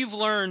 what have you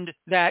learned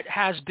that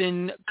has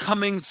been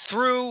coming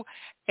through,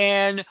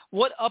 and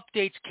what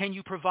updates can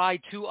you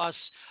provide to us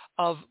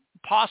of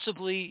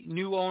possibly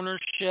new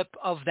ownership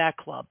of that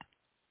club?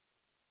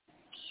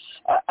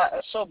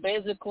 So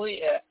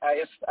basically,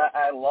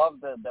 I love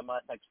the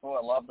Expo.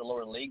 I love the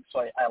lower league, so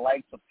I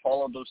like to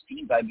follow those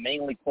teams. I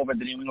mainly cover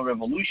the New England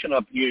Revolution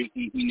up here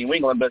in New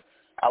England, but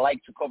I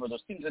like to cover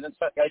those teams. And then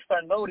I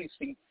started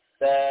noticing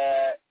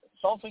that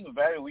something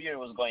very weird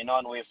was going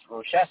on with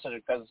Rochester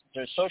because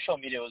their social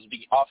media was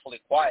being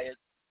awfully quiet.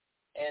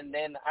 And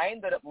then I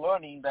ended up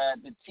learning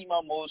that the team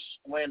almost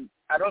went,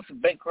 I don't know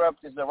if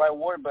bankrupt is the right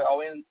word, but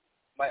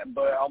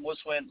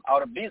almost went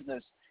out of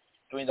business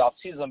during the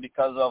off-season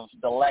because of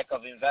the lack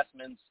of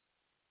investments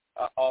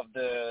of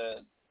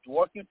the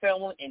working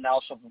family and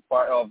also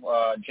part of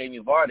Jamie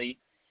Vardy.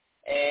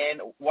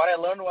 And what I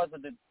learned was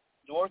that the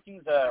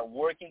Dworkins are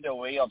working their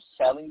way of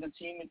selling the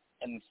team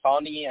and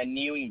finding a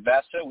new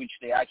investor, which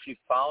they actually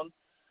found,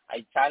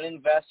 an Italian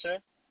investor.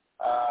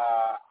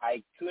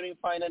 I couldn't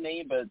find a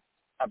name, but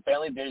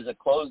apparently there's a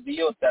closed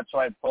deal. That's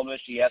why I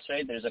published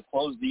yesterday. There's a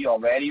closed deal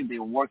already.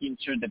 They're working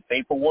through the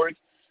paperwork,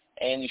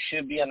 and it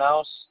should be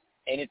announced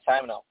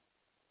anytime now.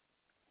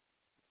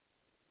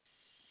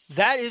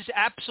 That is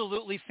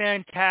absolutely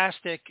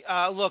fantastic.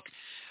 Look,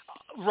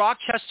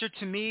 Rochester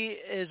to me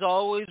is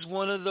always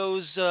one of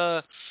those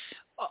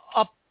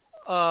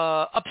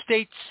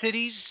upstate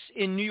cities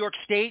in New York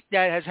State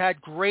that has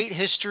had great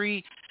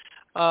history,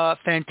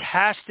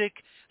 fantastic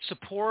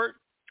support.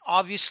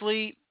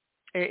 Obviously,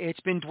 it's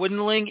been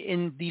dwindling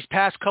in these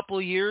past couple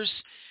of years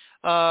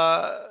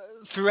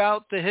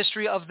throughout the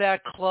history of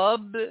that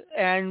club.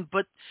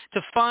 But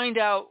to find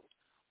out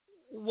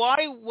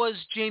why was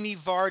Jamie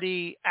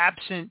Vardy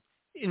absent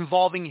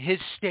involving his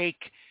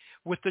stake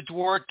with the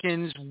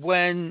Dworkins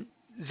when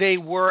they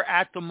were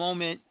at the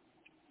moment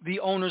the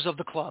owners of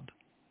the club?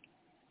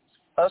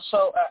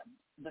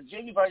 The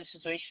Jamie Vardy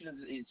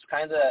situation is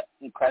kind of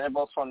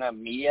incredible from a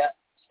media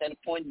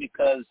standpoint,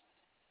 because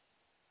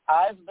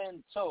I've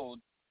been told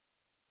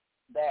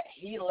that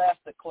he left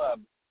the club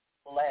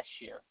last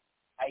year.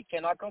 I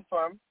cannot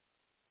confirm,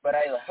 but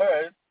I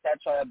heard,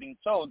 that's why I've been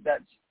told,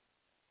 that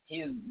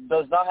he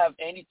does not have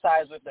any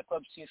ties with the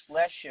club since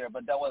last year,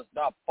 but that was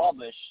not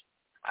published.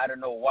 I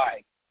don't know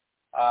why.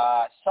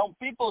 Some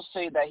people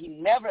say that he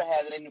never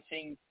had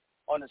anything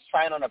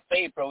signed on a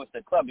paper with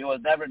the club. He was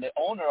never the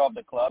owner of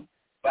the club,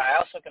 but I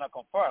also cannot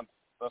confirm.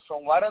 But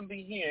from what I've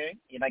been hearing,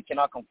 and I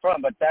cannot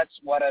confirm, but that's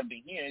what I've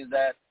been hearing, is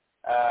that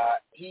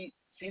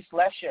since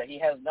last year, he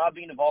has not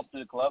been involved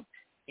with the club.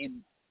 He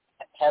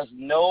has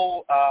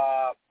no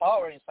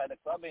power inside the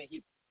club, and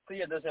he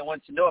clearly doesn't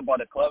want to know about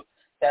the club.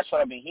 That's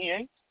what I've been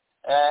hearing.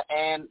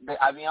 And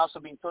I've also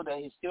been told that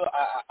he's still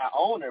an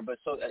owner, but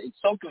so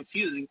it's so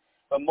confusing.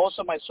 But most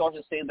of my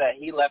sources say that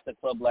he left the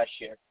club last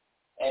year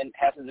and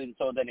hasn't been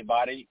told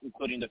anybody,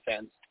 including the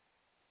fans.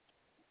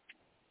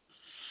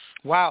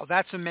 Wow,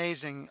 that's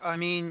amazing. I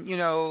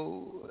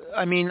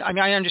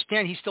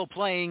understand he's still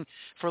playing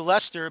for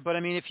Leicester, but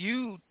if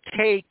you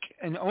take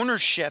an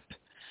ownership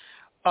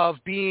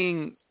of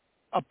being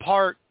a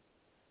part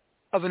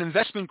of an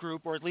investment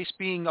group, or at least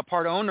being a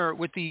part owner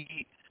with the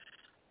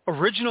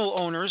original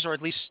owners, or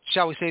at least,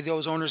 shall we say,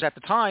 those owners at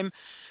the time,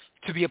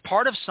 to be a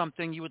part of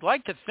something, you would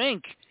like to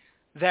think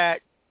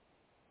that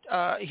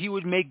he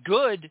would make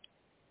good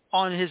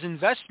on his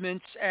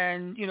investments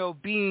and,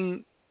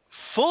 being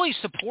fully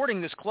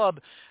supporting this club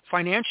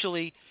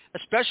financially,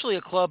 especially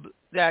a club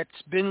that's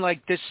been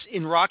like this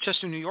in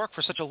Rochester, New York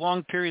for such a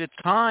long period of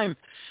time.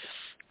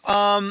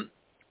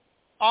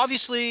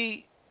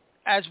 Obviously,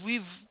 as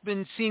we've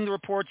been seeing the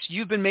reports,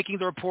 you've been making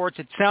the reports,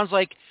 it sounds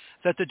like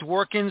that the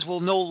Dworkins will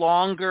no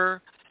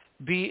longer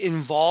be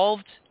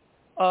involved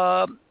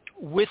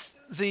with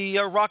the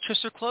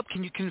Rochester club.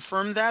 Can you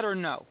confirm that or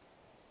no?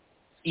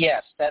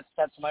 Yes,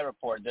 that's my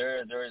report.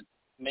 They're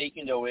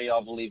making their way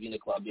of leaving the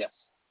club, yes.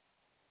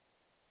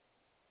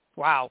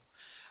 Wow.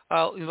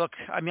 Look,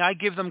 I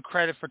give them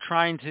credit for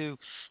trying to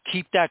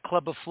keep that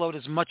club afloat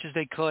as much as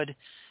they could,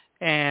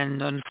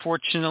 and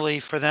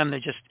unfortunately for them, they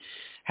just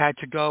had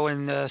to go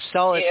and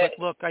sell it. Yeah.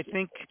 But look, I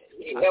think...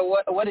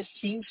 what it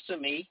seems to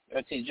me,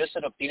 okay, just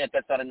an opinion,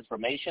 that's not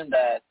information,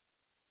 that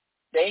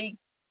they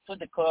put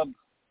the club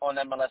on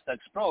MLS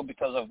Next Pro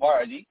because of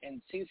Vardy,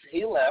 and since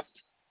he left,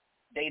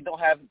 they don't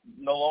have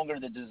no longer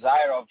the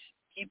desire of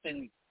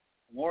keeping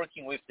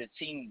working with the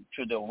team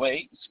through the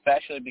way,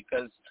 especially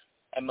because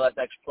MLS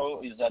Next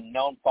Pro is a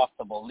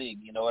non-profitable league.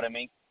 You know what I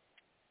mean?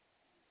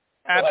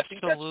 Absolutely.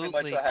 So I think that's pretty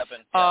much what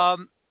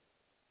happened.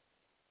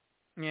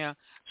 Yeah.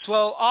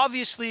 So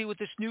obviously, with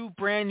this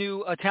brand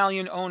new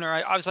Italian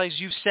owner, obviously, as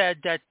you've said,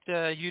 that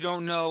you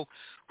don't know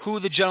who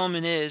the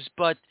gentleman is,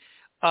 but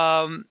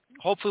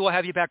hopefully we'll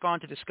have you back on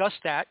to discuss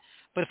that.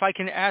 But if I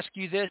can ask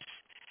you this,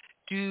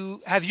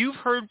 have you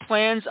heard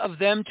plans of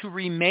them to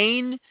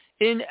remain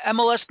in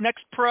MLS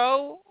Next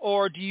Pro,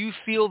 or do you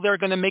feel they're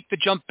going to make the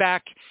jump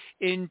back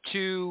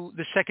into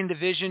the second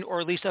division,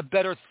 or at least a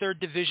better third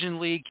division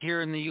league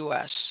here in the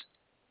U.S.?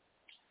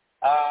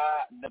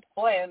 The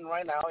plan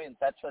right now, and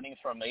that's the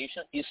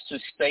information, is to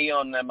stay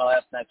on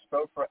MLS Next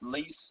Pro for at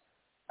least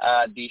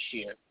this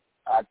year.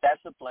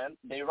 That's the plan.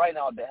 Right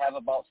now they have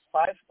about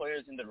 5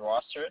 players in the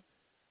roster,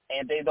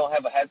 and they don't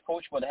have a head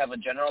coach, but they have a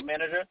general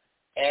manager.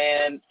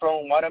 And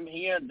from what I'm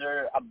hearing,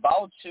 they're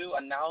about to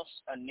announce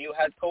a new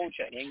head coach,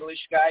 an English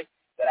guy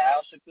that I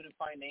also couldn't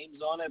find names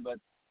on it, but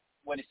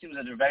what it seems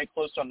that they're very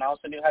close to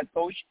announce a new head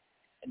coach,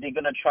 and they're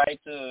going to try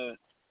to,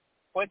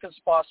 quick as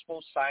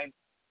possible, sign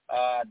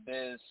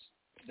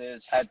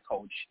this head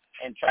coach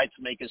and try to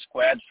make a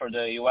squad for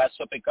the U.S.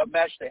 Open Cup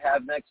match they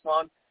have next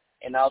month,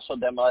 and also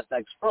the MLS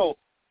Next Pro,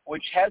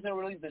 which hasn't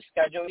released the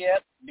schedule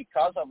yet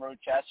because of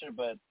Rochester,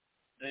 but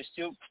they're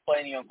still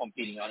planning on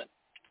competing on it.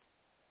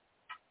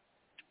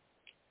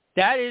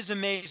 That is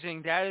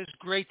amazing. That is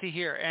great to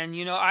hear. And,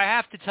 I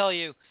have to tell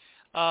you,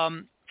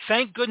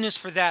 thank goodness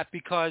for that,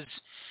 because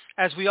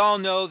as we all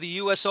know, the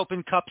U.S.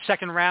 Open Cup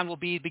second round will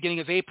be beginning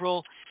of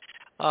April.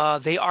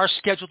 They are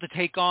scheduled to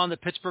take on the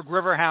Pittsburgh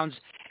Riverhounds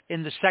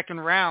in the second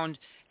round,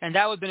 and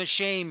that would have been a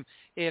shame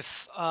if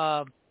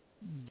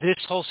this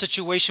whole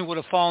situation would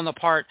have fallen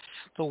apart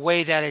the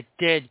way that it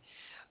did.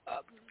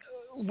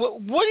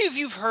 What have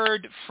you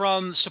heard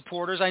from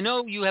supporters? I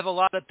know you have a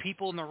lot of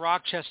people in the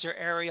Rochester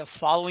area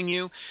following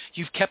you.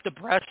 You've kept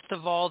abreast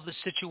of all the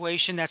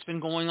situation that's been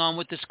going on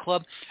with this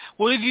club.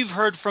 What have you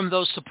heard from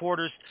those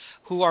supporters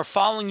who are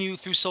following you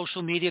through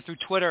social media, through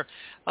Twitter,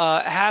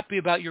 happy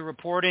about your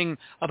reporting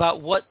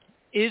about what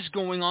is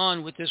going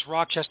on with this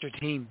Rochester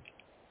team?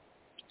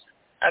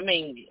 I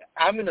mean,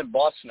 I'm in the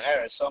Boston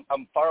area, so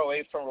I'm far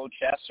away from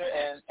Rochester,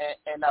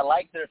 and I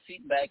like their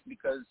feedback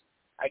because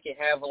I can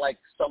have like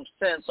some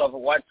sense of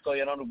what's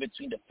going on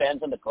between the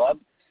fans and the club.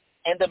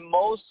 And the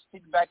most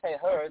feedback I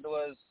heard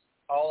was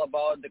all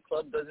about the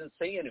club doesn't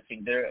say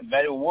anything. They're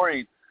very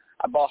worried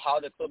about how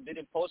the club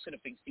didn't post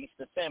anything since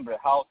December,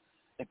 how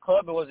the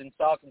club wasn't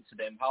talking to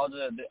them, how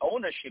the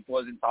ownership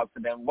wasn't talking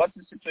to them. What's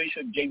the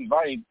situation with Jamie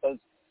Vardy? Because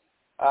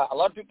a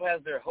lot of people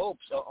have their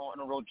hopes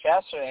on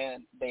Rochester,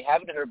 and they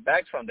haven't heard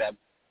back from them.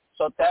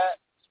 So that's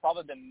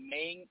probably the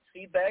main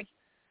feedback.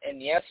 And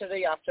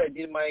yesterday, after I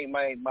did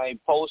my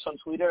post on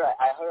Twitter,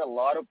 I heard a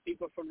lot of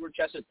people from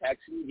Rochester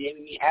texting me,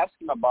 DMing me,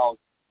 asking about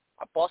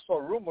a possible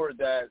rumor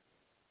that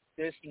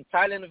this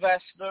Italian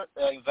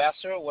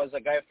investor was a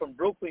guy from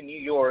Brooklyn, New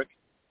York,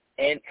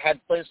 and had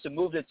plans to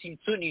move the team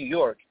to New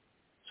York.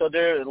 So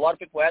there are a lot of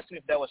people asking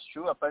if that was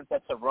true. Apparently,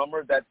 that's a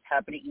rumor that's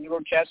happening in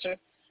Rochester,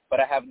 but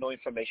I have no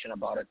information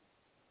about it.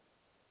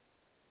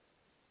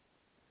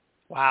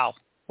 Wow.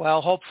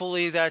 Well,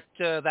 hopefully that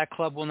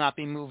club will not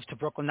be moved to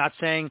Brooklyn. Not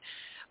saying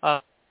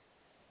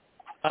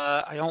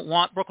I don't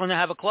want Brooklyn to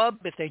have a club.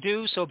 If they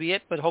do, so be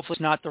it. But hopefully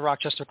it's not the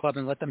Rochester club,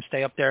 and let them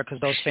stay up there, because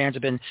those fans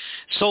have been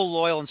so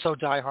loyal and so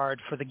diehard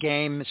for the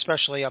game,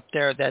 especially up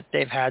there, that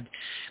they've had,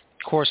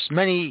 of course,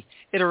 many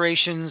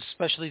iterations,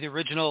 especially the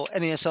original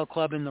NASL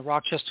club in the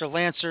Rochester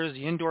Lancers,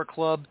 the indoor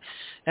club,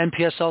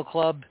 NPSL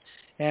club,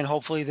 and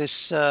hopefully this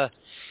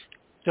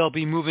they'll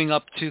be moving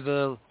up to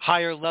the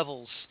higher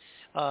levels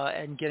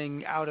and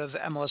getting out of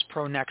MLS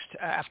Pro next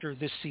after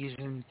this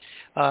season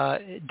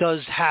does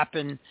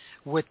happen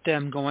with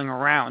them going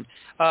around.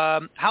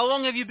 How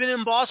long have you been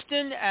in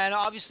Boston? And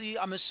obviously,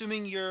 I'm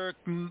assuming you're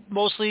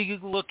mostly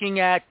looking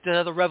at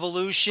the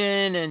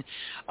Revolution and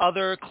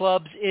other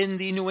clubs in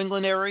the New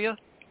England area?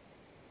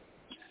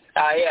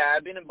 Yeah,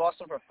 I've been in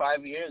Boston for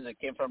 5 years. I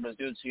came from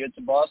Brazil here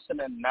to Boston,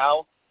 and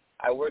now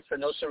I work for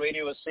Nossa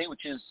Radio USA,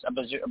 which is a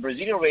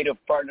Brazilian radio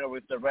partner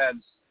with the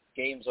Reds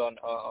games on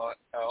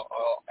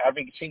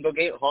every single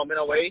game, home and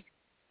away.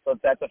 So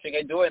that's the thing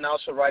I do. And I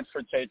also write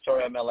for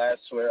Territory MLS,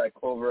 where I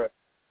cover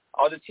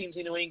all the teams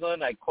in New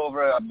England. I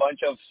cover a bunch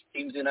of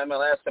teams in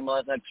MLS,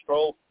 MLS Next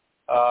Pro.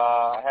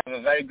 I have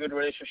a very good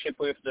relationship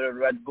with the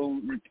Red Bull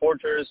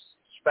reporters,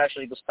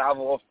 especially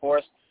Gustavo, of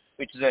course,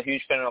 which is a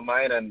huge fan of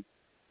mine. And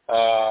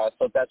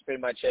so that's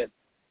pretty much it.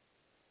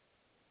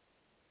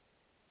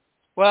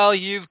 Well,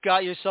 you've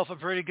got yourself a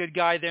pretty good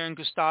guy there in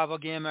Gustavo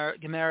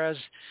Guimaraes.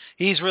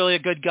 He's really a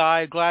good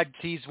guy. Glad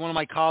he's one of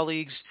my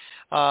colleagues.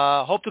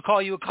 Hope to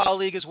call you a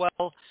colleague as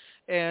well.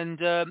 And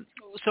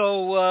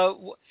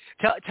so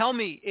tell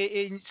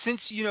me,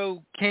 since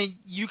you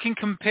can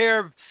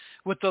compare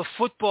with the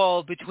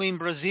football between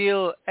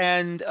Brazil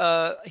and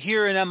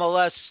here in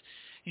MLS,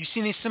 you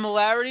see any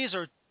similarities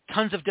or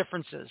tons of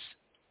differences?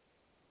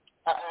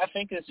 I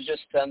think it's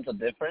just tons of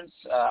difference.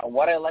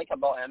 What I like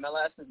about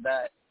MLS is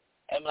that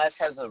MLS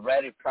has a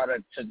ready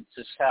product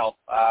to sell.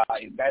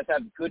 You guys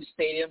have good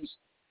stadiums.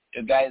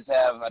 You guys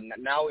have a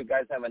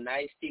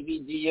nice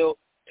TV deal.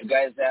 You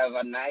guys have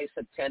a nice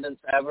attendance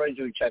average,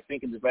 which I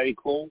think is very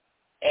cool.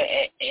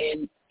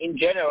 And in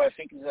general, I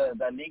think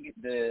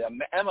the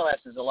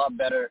MLS is a lot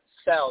better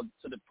sold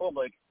to the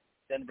public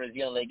than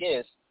Brazilian league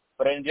is.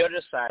 But on the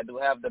other side, we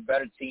have the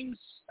better teams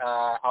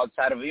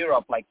outside of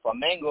Europe, like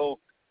Flamengo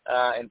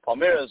and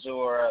Palmeiras,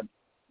 or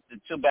the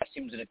two best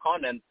teams in the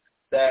continent.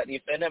 That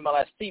if an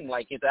MLS team,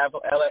 like if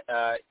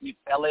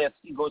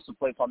LAFC goes to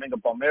play Flamengo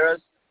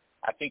Palmeiras,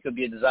 I think it would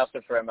be a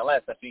disaster for MLS.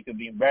 I think it would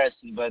be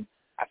embarrassing. But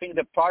I think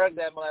the product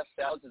that MLS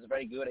sells is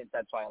very good, and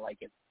that's why I like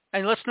it.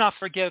 And let's not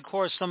forget, of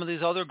course, some of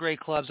these other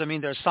great clubs. I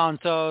mean, there's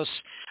Santos,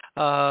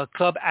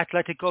 Club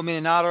Atlético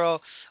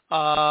Mineiro.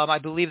 I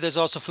believe there's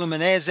also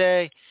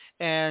Fluminense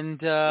and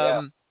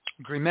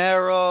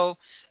Grimeiro,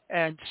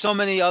 and so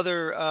many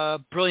other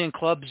brilliant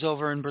clubs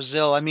over in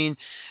Brazil. I mean,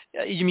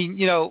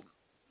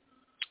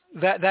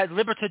 that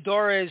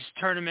Libertadores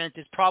tournament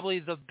is probably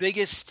the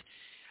biggest,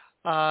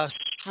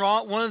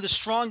 one of the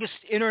strongest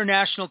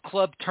international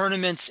club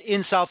tournaments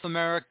in South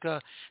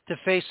America to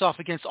face off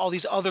against all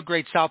these other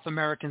great South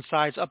American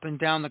sides up and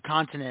down the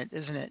continent,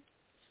 isn't it?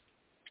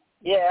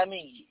 Yeah, I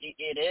mean,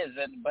 it is.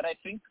 But I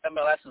think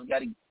MLS is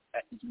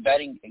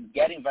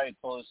getting very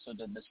close to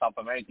the South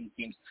American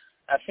teams.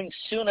 I think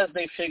soon as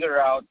they figure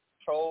out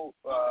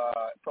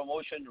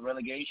promotion,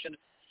 relegation,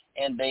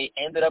 and they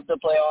ended up the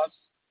playoffs,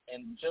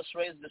 and just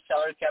raise the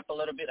salary cap a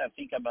little bit, I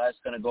think MLS is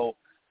going to go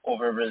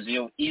over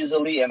Brazil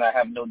easily, and I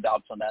have no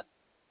doubts on that.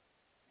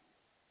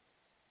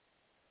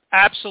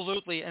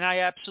 Absolutely, and I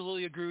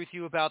absolutely agree with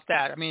you about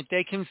that. I mean, if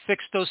they can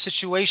fix those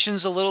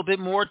situations a little bit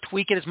more,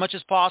 tweak it as much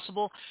as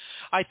possible,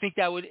 I think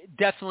that would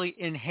definitely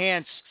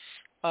enhance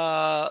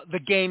the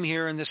game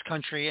here in this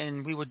country,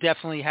 and we would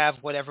definitely have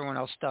what everyone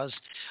else does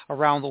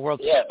around the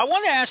world. Yeah, I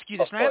want to ask you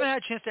this, of and I haven't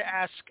course. had a chance to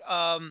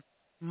ask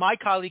my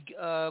colleague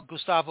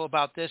Gustavo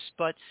about this,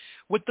 but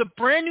with the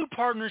brand new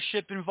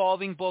partnership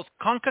involving both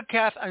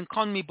CONCACAF and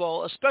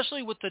CONMEBOL,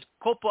 especially with the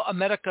Copa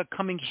America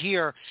coming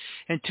here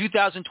in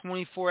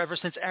 2024, ever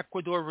since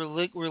Ecuador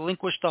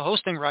relinquished the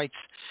hosting rights,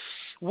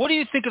 what do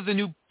you think of the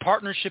new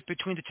partnership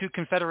between the two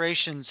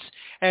confederations?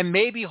 And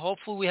maybe,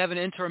 hopefully, we have an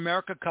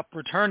Inter-America Cup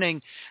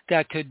returning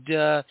that could,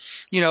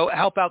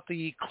 help out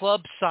the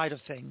club side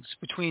of things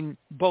between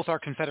both our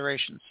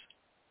confederations.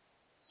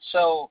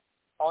 So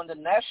on the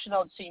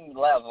national team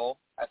level,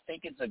 I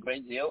think it's a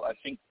great deal. I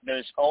think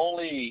there's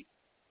only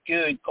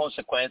good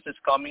consequences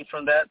coming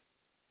from that,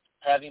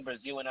 having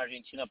Brazil and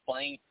Argentina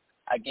playing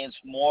against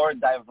more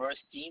diverse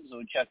teams,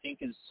 which I think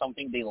is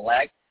something they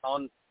lack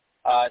on,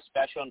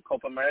 especially on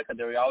Copa America.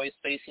 They're always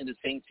facing the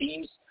same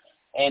teams,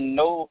 and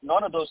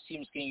none of those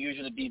teams can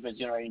usually beat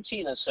Brazil or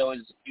Argentina, so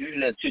it's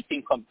usually a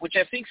two-team which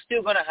I think is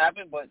still going to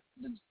happen, but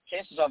the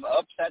chances of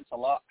upset's a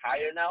lot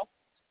higher now.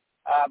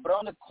 But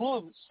on the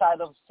club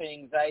side of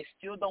things, I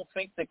still don't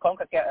think the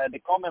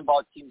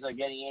CONMEBOL teams are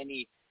getting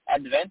any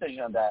advantage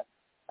on that.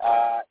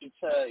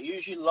 It's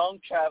usually long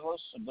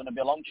travels. It's going to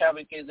be a long travel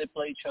in case they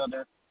play each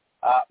other.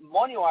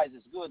 Money-wise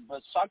is good,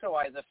 but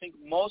soccer-wise, I think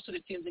most of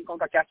the teams in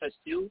CONCACAF are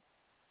still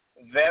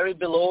very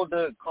below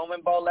the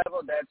CONMEBOL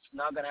level. That's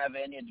not going to have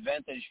any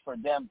advantage for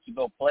them to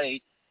go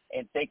play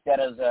and take that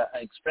as an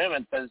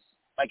experiment because,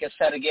 like I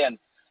said again,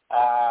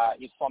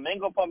 if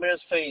Flamengo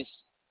Palmeiras face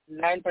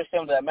 9%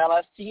 of the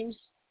MLS teams,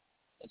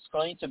 it's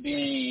going to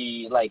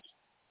be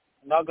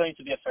not going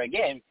to be a fair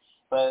game,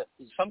 but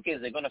in some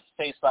cases they're going to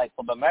face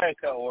Copa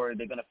America or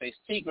they're going to face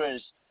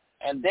Tigres,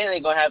 and then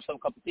they're going to have some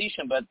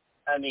competition. But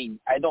I mean,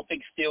 I don't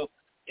think still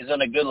is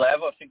on a good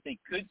level. I think they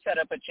could set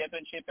up a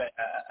championship,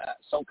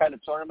 some kind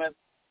of tournament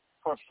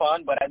for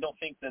fun, but I don't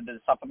think that the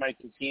South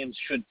American teams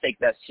should take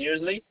that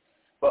seriously.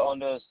 But on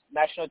the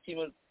national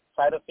team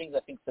side of things, I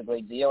think it's a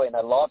great deal, and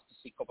I love to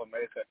see Copa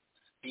America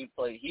being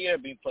played here,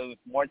 being played with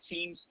more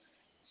teams,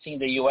 seeing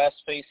the U.S.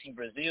 facing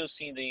Brazil,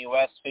 seeing the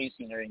U.S.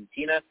 facing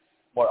Argentina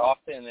more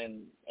often,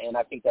 and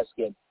I think that's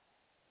good.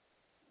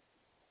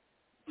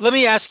 Let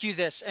me ask you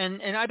this,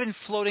 and I've been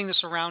floating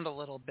this around a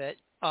little bit,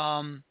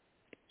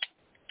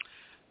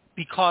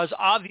 because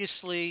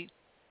obviously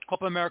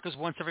Copa America is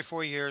once every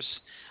 4 years.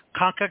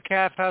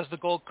 CONCACAF has the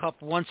Gold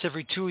Cup once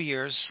every 2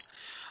 years.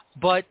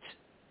 But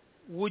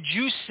would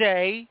you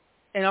say,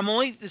 and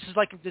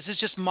this is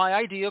just my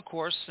idea, of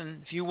course,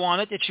 and if you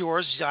want it, it's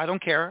yours. I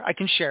don't care. I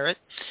can share it.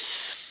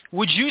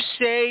 Would you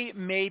say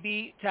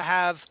maybe to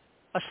have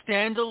a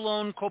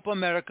standalone Copa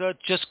America,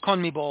 just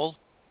CONMEBOL?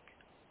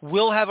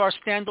 We'll have our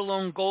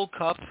standalone Gold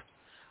Cup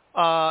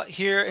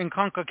here in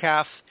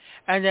CONCACAF,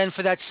 and then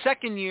for that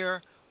second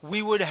year,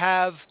 we would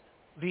have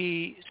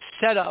the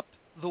setup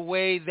the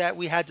way that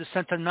we had the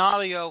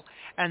Centenario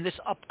and this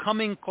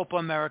upcoming Copa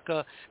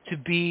America to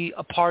be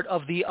a part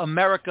of the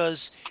Americas,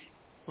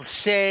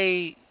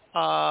 say,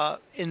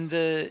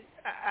 in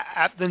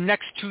at the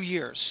next 2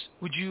 years.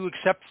 Would you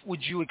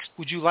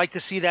like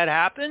to see that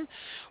happen,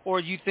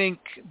 or do you think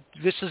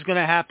this is going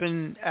to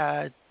happen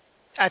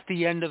at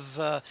the end of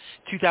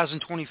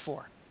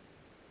 2024?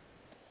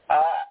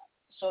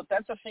 So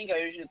that's the thing I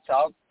usually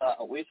tell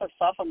with a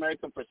South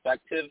American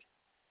perspective,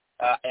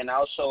 and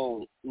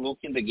also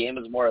looking the game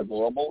as more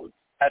global.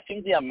 I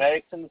think the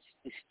Americans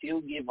still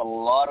give a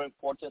lot of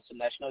importance to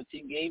national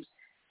team games,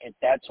 and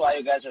that's why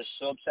you guys are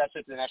so obsessed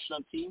with the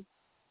national team.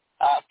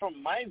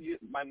 From my view,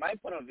 my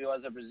point of view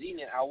as a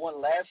Brazilian, I want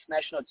less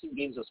national team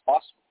games as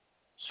possible.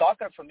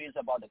 Soccer for me is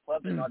about the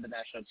club and not the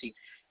national team.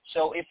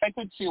 So if I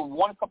could see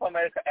one Copa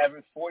America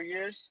every 4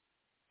 years,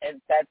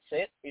 and that's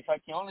it. If I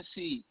can only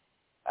see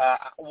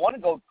one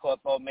Gold Cup,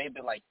 or maybe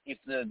if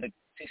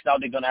since now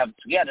they're gonna have it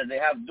together, they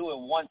have to do it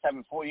once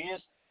every 4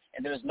 years,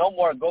 and there's no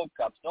more Gold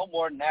Cups, no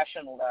more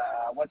national.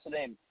 What's the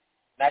name?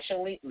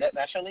 National League.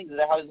 National League. Is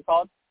that how it's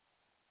called?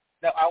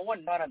 No, I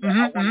want none of that.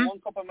 I want one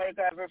Copa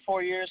America every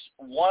 4 years,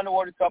 one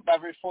World Cup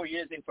every 4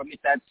 years, and for me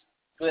that's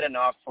good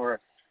enough for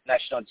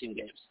national team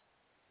games.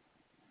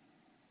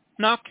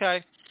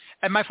 Okay.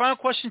 And my final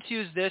question to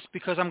you is this,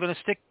 because I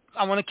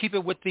want to keep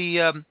it with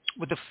the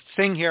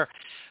thing here.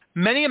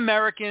 Many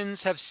Americans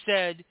have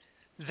said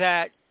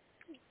that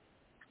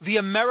the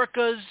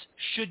Americas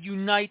should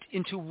unite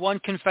into one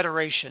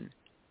confederation,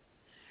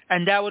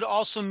 and that would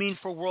also mean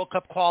for World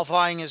Cup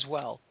qualifying as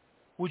well.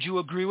 Would you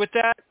agree with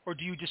that, or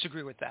do you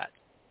disagree with that?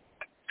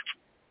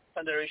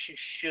 Federation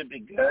should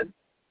be good,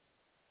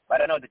 but I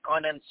don't know, the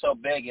continent's so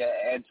big,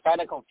 it's kind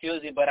of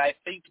confusing, but I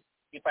think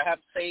if I have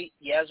to say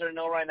yes or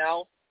no right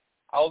now,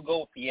 I'll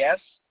go with yes,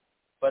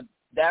 but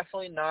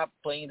definitely not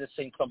playing the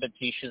same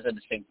competitions at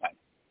the same time.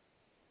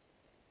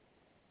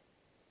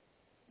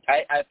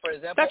 For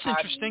example, That's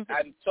interesting.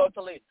 I'm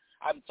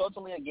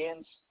totally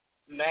against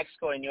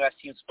Mexico and U.S.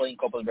 teams playing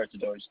Copa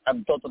Libertadores.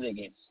 I'm totally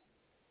against.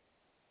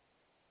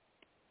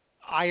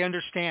 I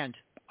understand.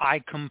 I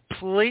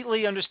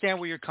completely understand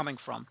where you're coming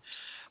from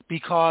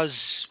because,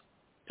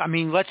 I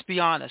mean, let's be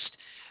honest.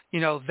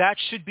 That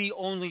should be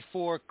only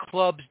for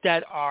clubs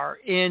that are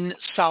in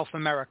South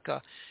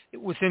America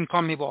within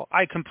CONMEBOL.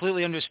 I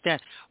completely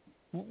understand.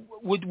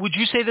 Would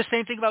you say the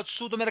same thing about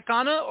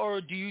Sudamericana, or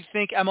do you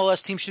think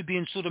MLS teams should be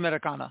in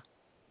Sudamericana?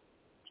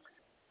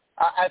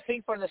 I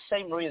think for the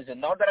same reason.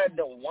 Not that I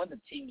don't want the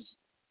teams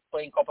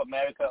playing Copa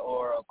America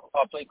or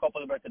playing Copa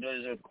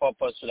Libertadores or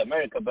Copa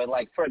Sudamerica, but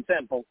like, for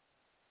example,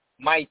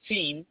 my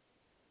team,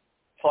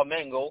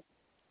 Flamengo,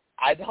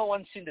 I don't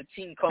want to see the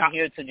team come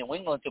here to New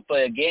England to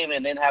play a game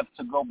and then have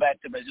to go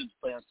back to Brazil to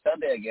play on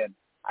Sunday again.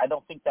 I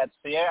don't think that's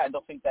fair. I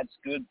don't think that's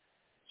good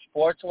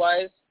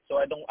sports-wise. So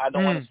I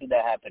don't want to see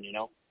that happen.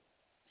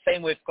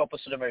 Same with Copa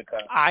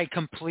Sudamericana. I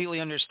completely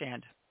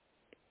understand.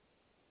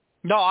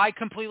 No, I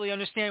completely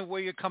understand where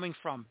you're coming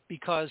from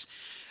because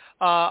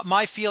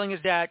my feeling is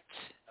that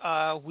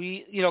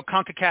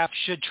CONCACAF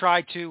should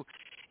try to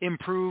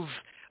improve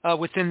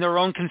within their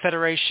own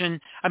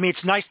confederation. I mean,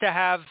 it's nice to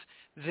have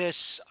this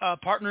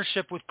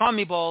partnership with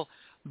CONMEBOL,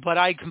 but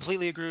I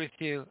completely agree with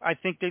you. I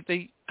think that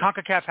the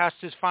CONCACAF has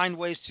to find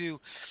ways to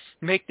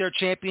make their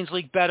Champions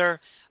League better,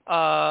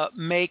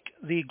 make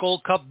the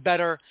Gold Cup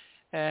better,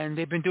 and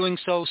they've been doing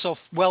so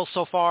well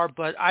so far.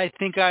 But I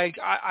think I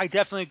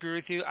definitely agree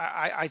with you.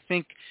 I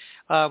think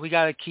we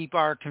got to keep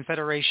our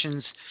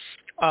confederations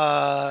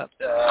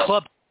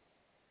club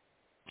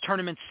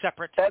tournaments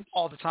separate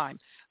all the time.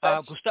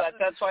 That's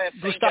why I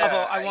think, Gustavo,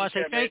 I want to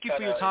say thank you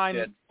for your time.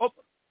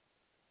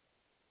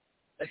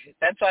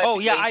 That's why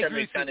I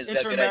agree with you.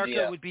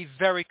 Inter-America would be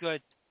very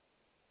good.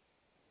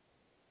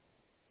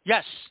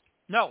 Yes.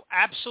 No,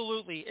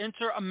 absolutely.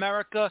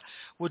 Inter-America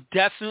would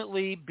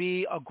definitely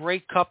be a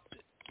great cup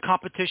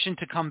competition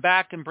to come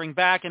back and bring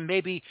back and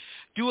maybe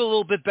do a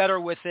little bit better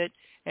with it,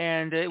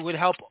 and it would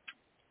help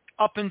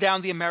up and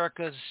down the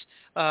Americas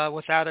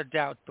without a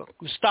doubt. But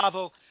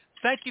Gustavo,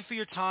 thank you for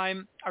your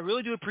time. I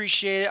really do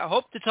appreciate it. I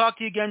hope to talk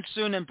to you again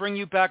soon and bring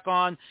you back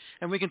on,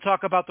 and we can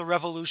talk about the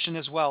Revolution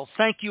as well.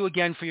 Thank you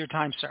again for your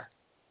time, sir.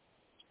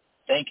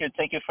 Thank you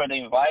for the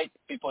invite.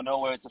 People know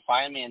where to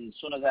find me, and as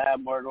soon as I have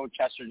more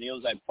Rochester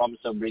news, I promise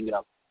I'll bring it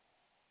up.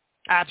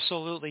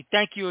 Absolutely.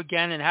 Thank you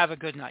again, and have a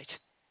good night.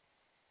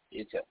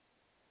 You too.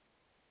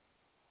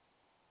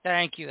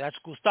 Thank you. That's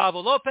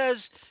Gustavo Lopez,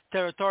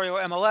 Territorio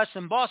MLS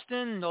in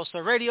Boston,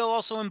 Nosa Radio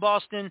also in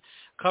Boston,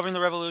 covering the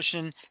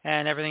Revolution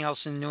and everything else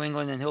in New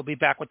England, and he'll be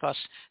back with us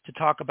to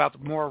talk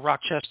about more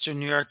Rochester,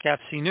 New York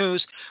FC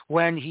news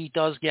when he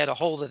does get a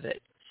hold of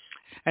it.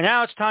 And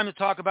now it's time to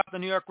talk about the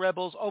New York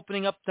Rebels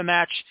opening up the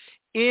match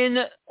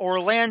in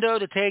Orlando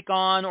to take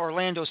on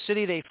Orlando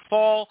City. They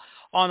fall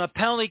on a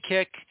penalty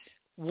kick,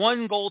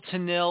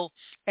 1-0,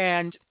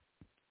 and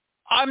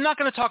I'm not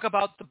going to talk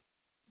about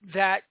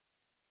that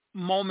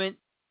moment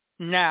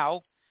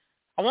now.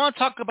 I want to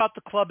talk about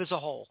the club as a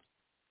whole.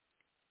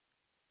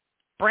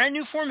 Brand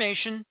new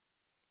formation,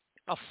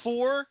 a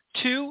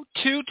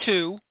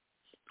 4-2-2-2,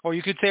 or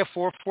you could say a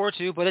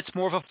 4-4-2, but it's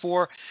more of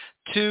a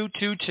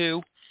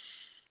 4-2-2-2.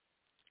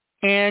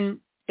 And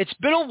it's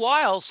been a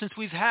while since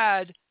we've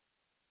had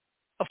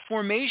a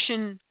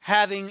formation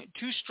having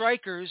two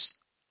strikers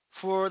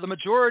for the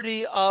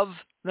majority of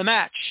the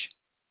match.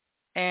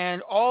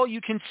 And all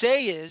you can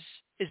say is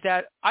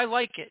that I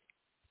like it.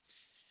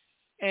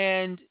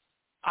 And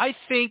I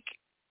think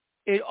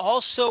it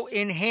also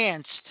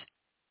enhanced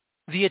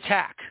the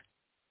attack,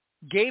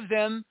 gave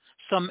them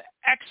some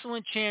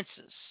excellent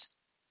chances,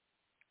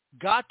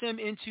 got them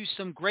into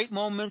some great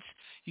moments.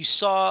 You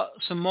saw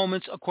some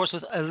moments, of course,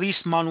 with Elise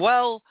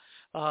Manuel,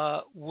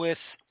 with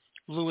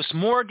Lewis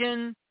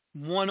Morgan,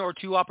 one or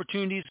two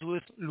opportunities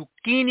with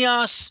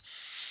Luquinhas.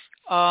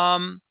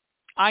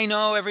 I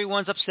know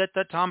everyone's upset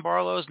that Tom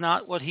Barlow is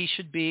not what he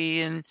should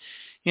be and,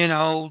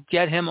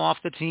 get him off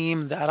the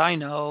team. That I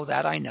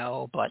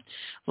know. But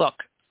look,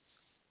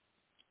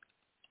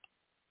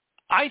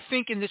 I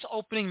think in this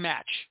opening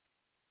match,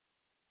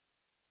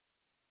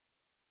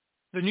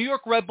 the New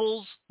York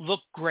Rebels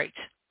looked great.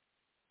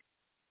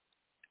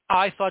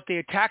 I thought they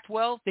attacked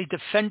well. They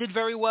defended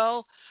very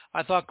well.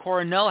 I thought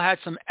Coronel had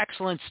some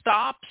excellent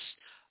stops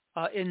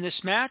in this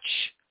match.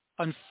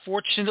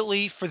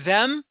 Unfortunately for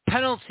them,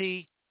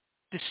 penalty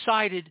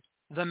decided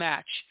the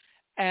match.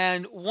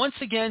 And once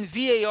again,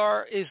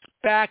 VAR is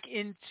back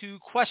into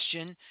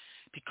question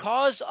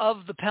because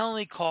of the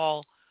penalty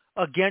call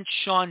against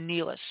Sean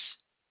Nealis.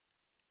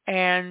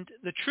 And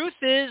the truth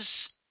is,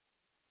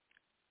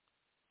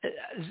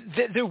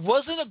 there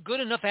wasn't a good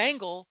enough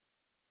angle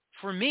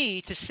for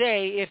me to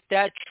say if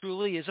that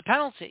truly is a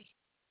penalty.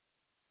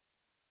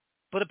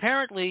 But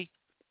apparently,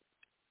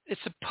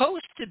 it's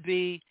supposed to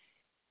be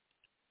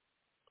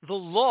the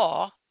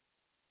law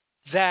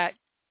that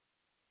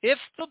if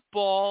the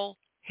ball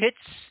hits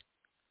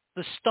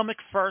the stomach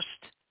first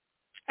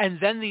and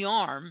then the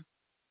arm,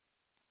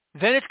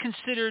 then it's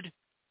considered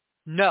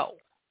no.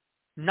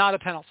 not a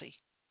penalty.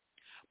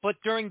 But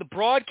during the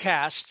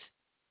broadcast,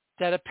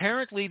 that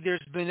apparently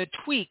there's been a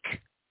tweak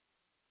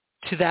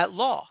to that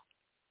law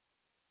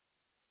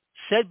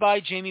said by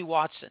Jamie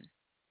Watson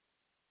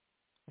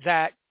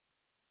that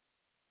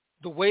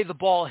the way the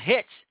ball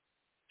hit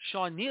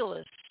Sean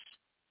Nealis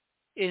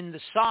in the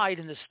side,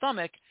 in the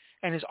stomach,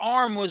 and his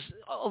arm was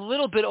a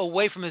little bit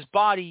away from his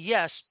body,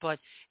 yes, but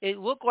it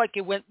looked like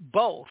it went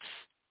both,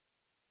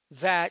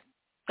 that's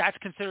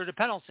considered a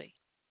penalty.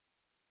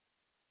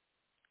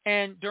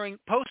 And during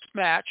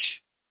post-match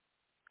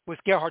with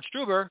Gerhard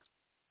Struber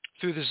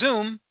through the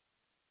Zoom,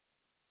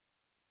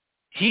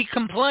 he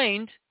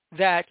complained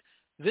that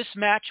this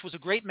match was a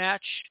great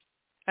match,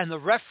 and the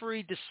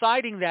referee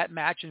deciding that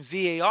match and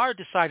VAR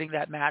deciding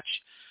that match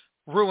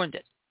ruined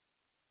it.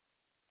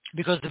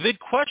 Because the big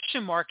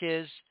question mark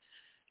is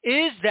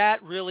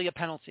that really a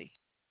penalty?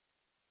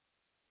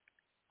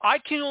 I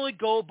can only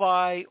go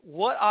by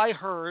what I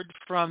heard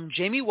from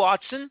Jamie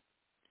Watson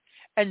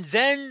and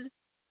then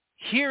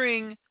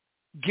hearing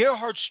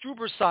Gerhard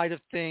Struber's side of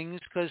things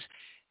because,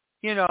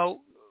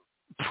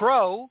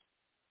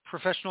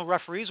 Professional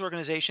Referees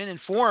Organization,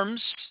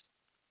 informs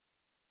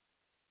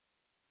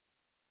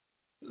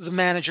the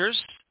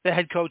managers, the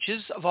head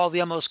coaches of all the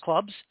MLS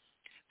clubs,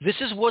 this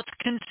is what's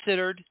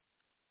considered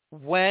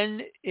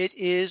when it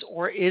is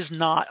or is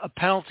not a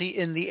penalty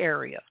in the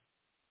area.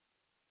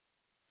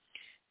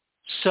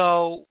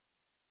 So,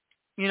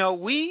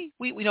 we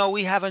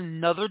have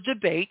another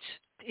debate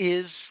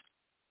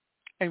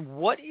and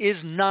what is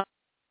not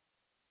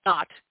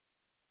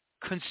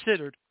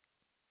considered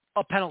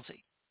a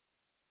penalty.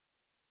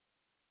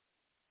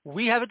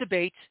 We have a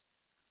debate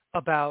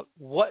about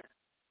what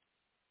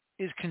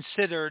is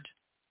considered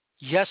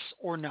yes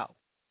or no.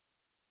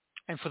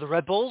 And for the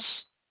Red Bulls,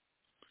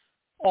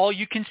 all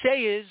you can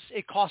say is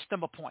it cost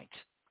them a point.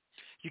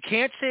 You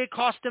can't say it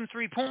cost them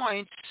 3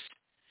 points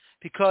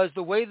because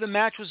the way the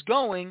match was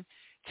going,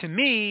 to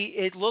me,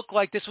 it looked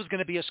like this was going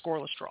to be a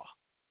scoreless draw.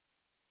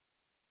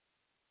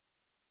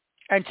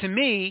 And to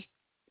me,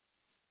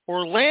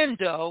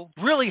 Orlando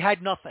really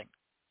had nothing.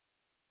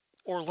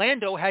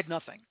 Orlando had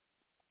nothing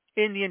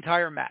in the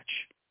entire match.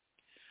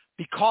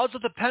 Because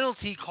of the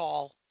penalty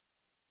call,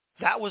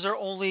 that was their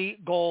only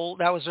goal.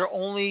 That was their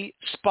only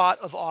spot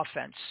of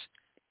offense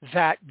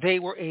that they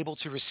were able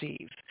to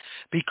receive.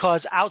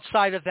 Because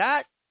outside of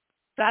that,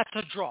 that's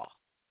a draw.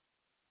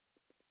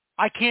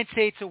 I can't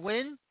say it's a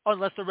win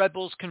unless the Red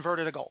Bulls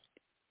converted a goal.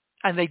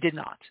 And they did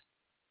not.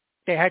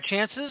 They had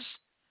chances,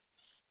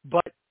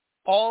 but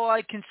all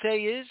I can say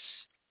is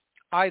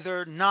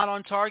either not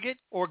on target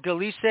or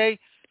Galice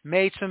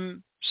made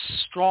some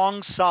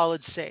strong,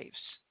 solid saves.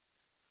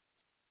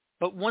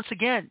 But once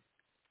again,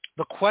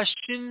 the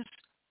questions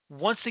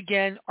once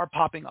again are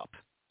popping up.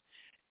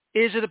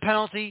 Is it a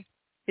penalty?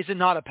 Is it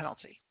not a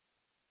penalty?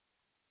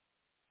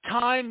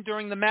 Time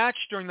during the match,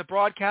 during the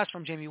broadcast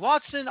from Jamie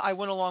Watson, I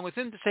went along with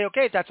him to say,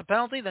 okay, if that's a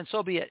penalty, then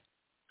so be it.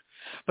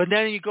 But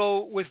then you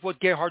go with what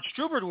Gerhard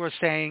Struber was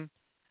saying,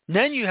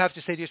 then you have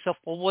to say to yourself,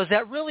 well, was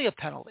that really a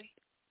penalty?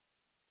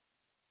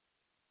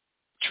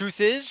 Truth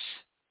is,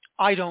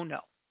 I don't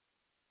know.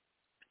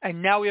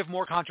 And now we have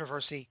more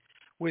controversy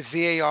with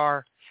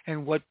VAR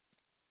and what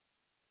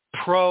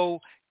pro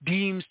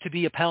deems to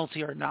be a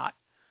penalty or not,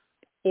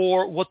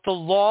 or what the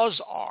laws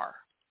are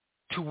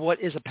to what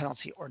is a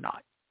penalty or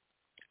not.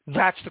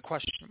 That's the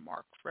question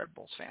mark for Red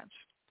Bulls fans.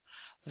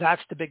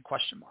 That's the big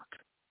question mark.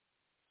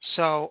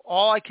 So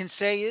all I can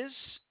say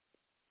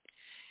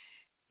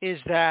is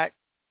that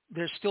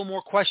there's still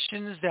more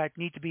questions that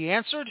need to be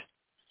answered,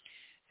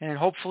 and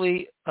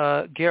hopefully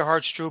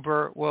Gerhard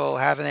Struber will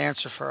have an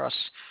answer for us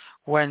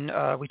when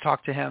we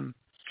talk to him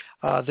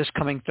this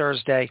coming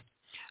Thursday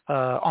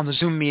on the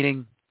Zoom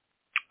meeting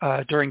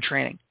during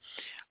training.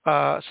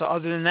 So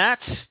other than that,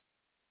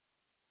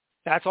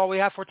 that's all we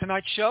have for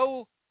tonight's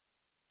show.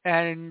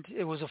 And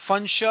it was a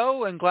fun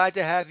show, and glad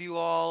to have you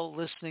all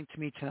listening to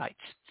me tonight.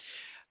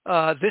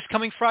 This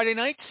coming Friday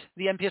night,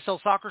 the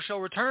NPSL Soccer Show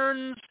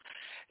returns.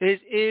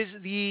 It is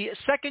the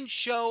second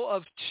show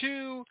of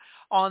 2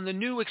 on the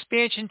new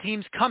expansion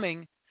teams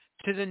coming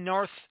to the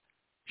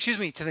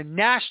to the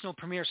National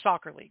Premier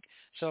Soccer League.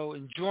 So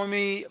join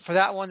me for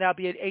that one. That'll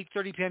be at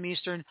 8:30 p.m.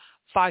 Eastern,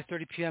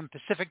 5:30 p.m.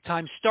 Pacific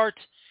time start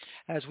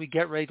as we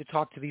get ready to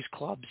talk to these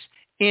clubs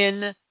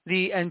in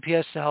the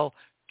NPSL,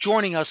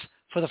 joining us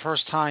for the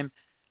first time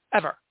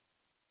ever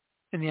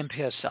in the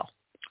NPSL.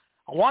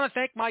 I want to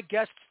thank my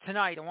guests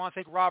tonight. I want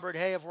to thank Robert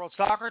Hay of World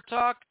Soccer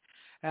Talk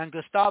and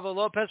Gustavo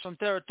Lopez from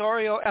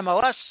Territorio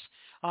MLS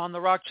on the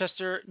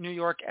Rochester, New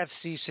York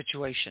FC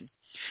situation.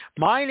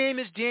 My name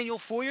is Daniel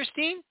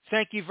Feuerstein.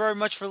 Thank you very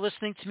much for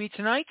listening to me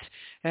tonight.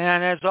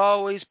 And as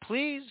always,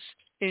 please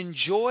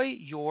enjoy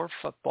your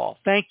football.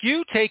 Thank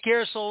you. Take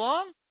care so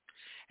long.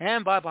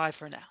 And bye-bye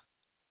for now.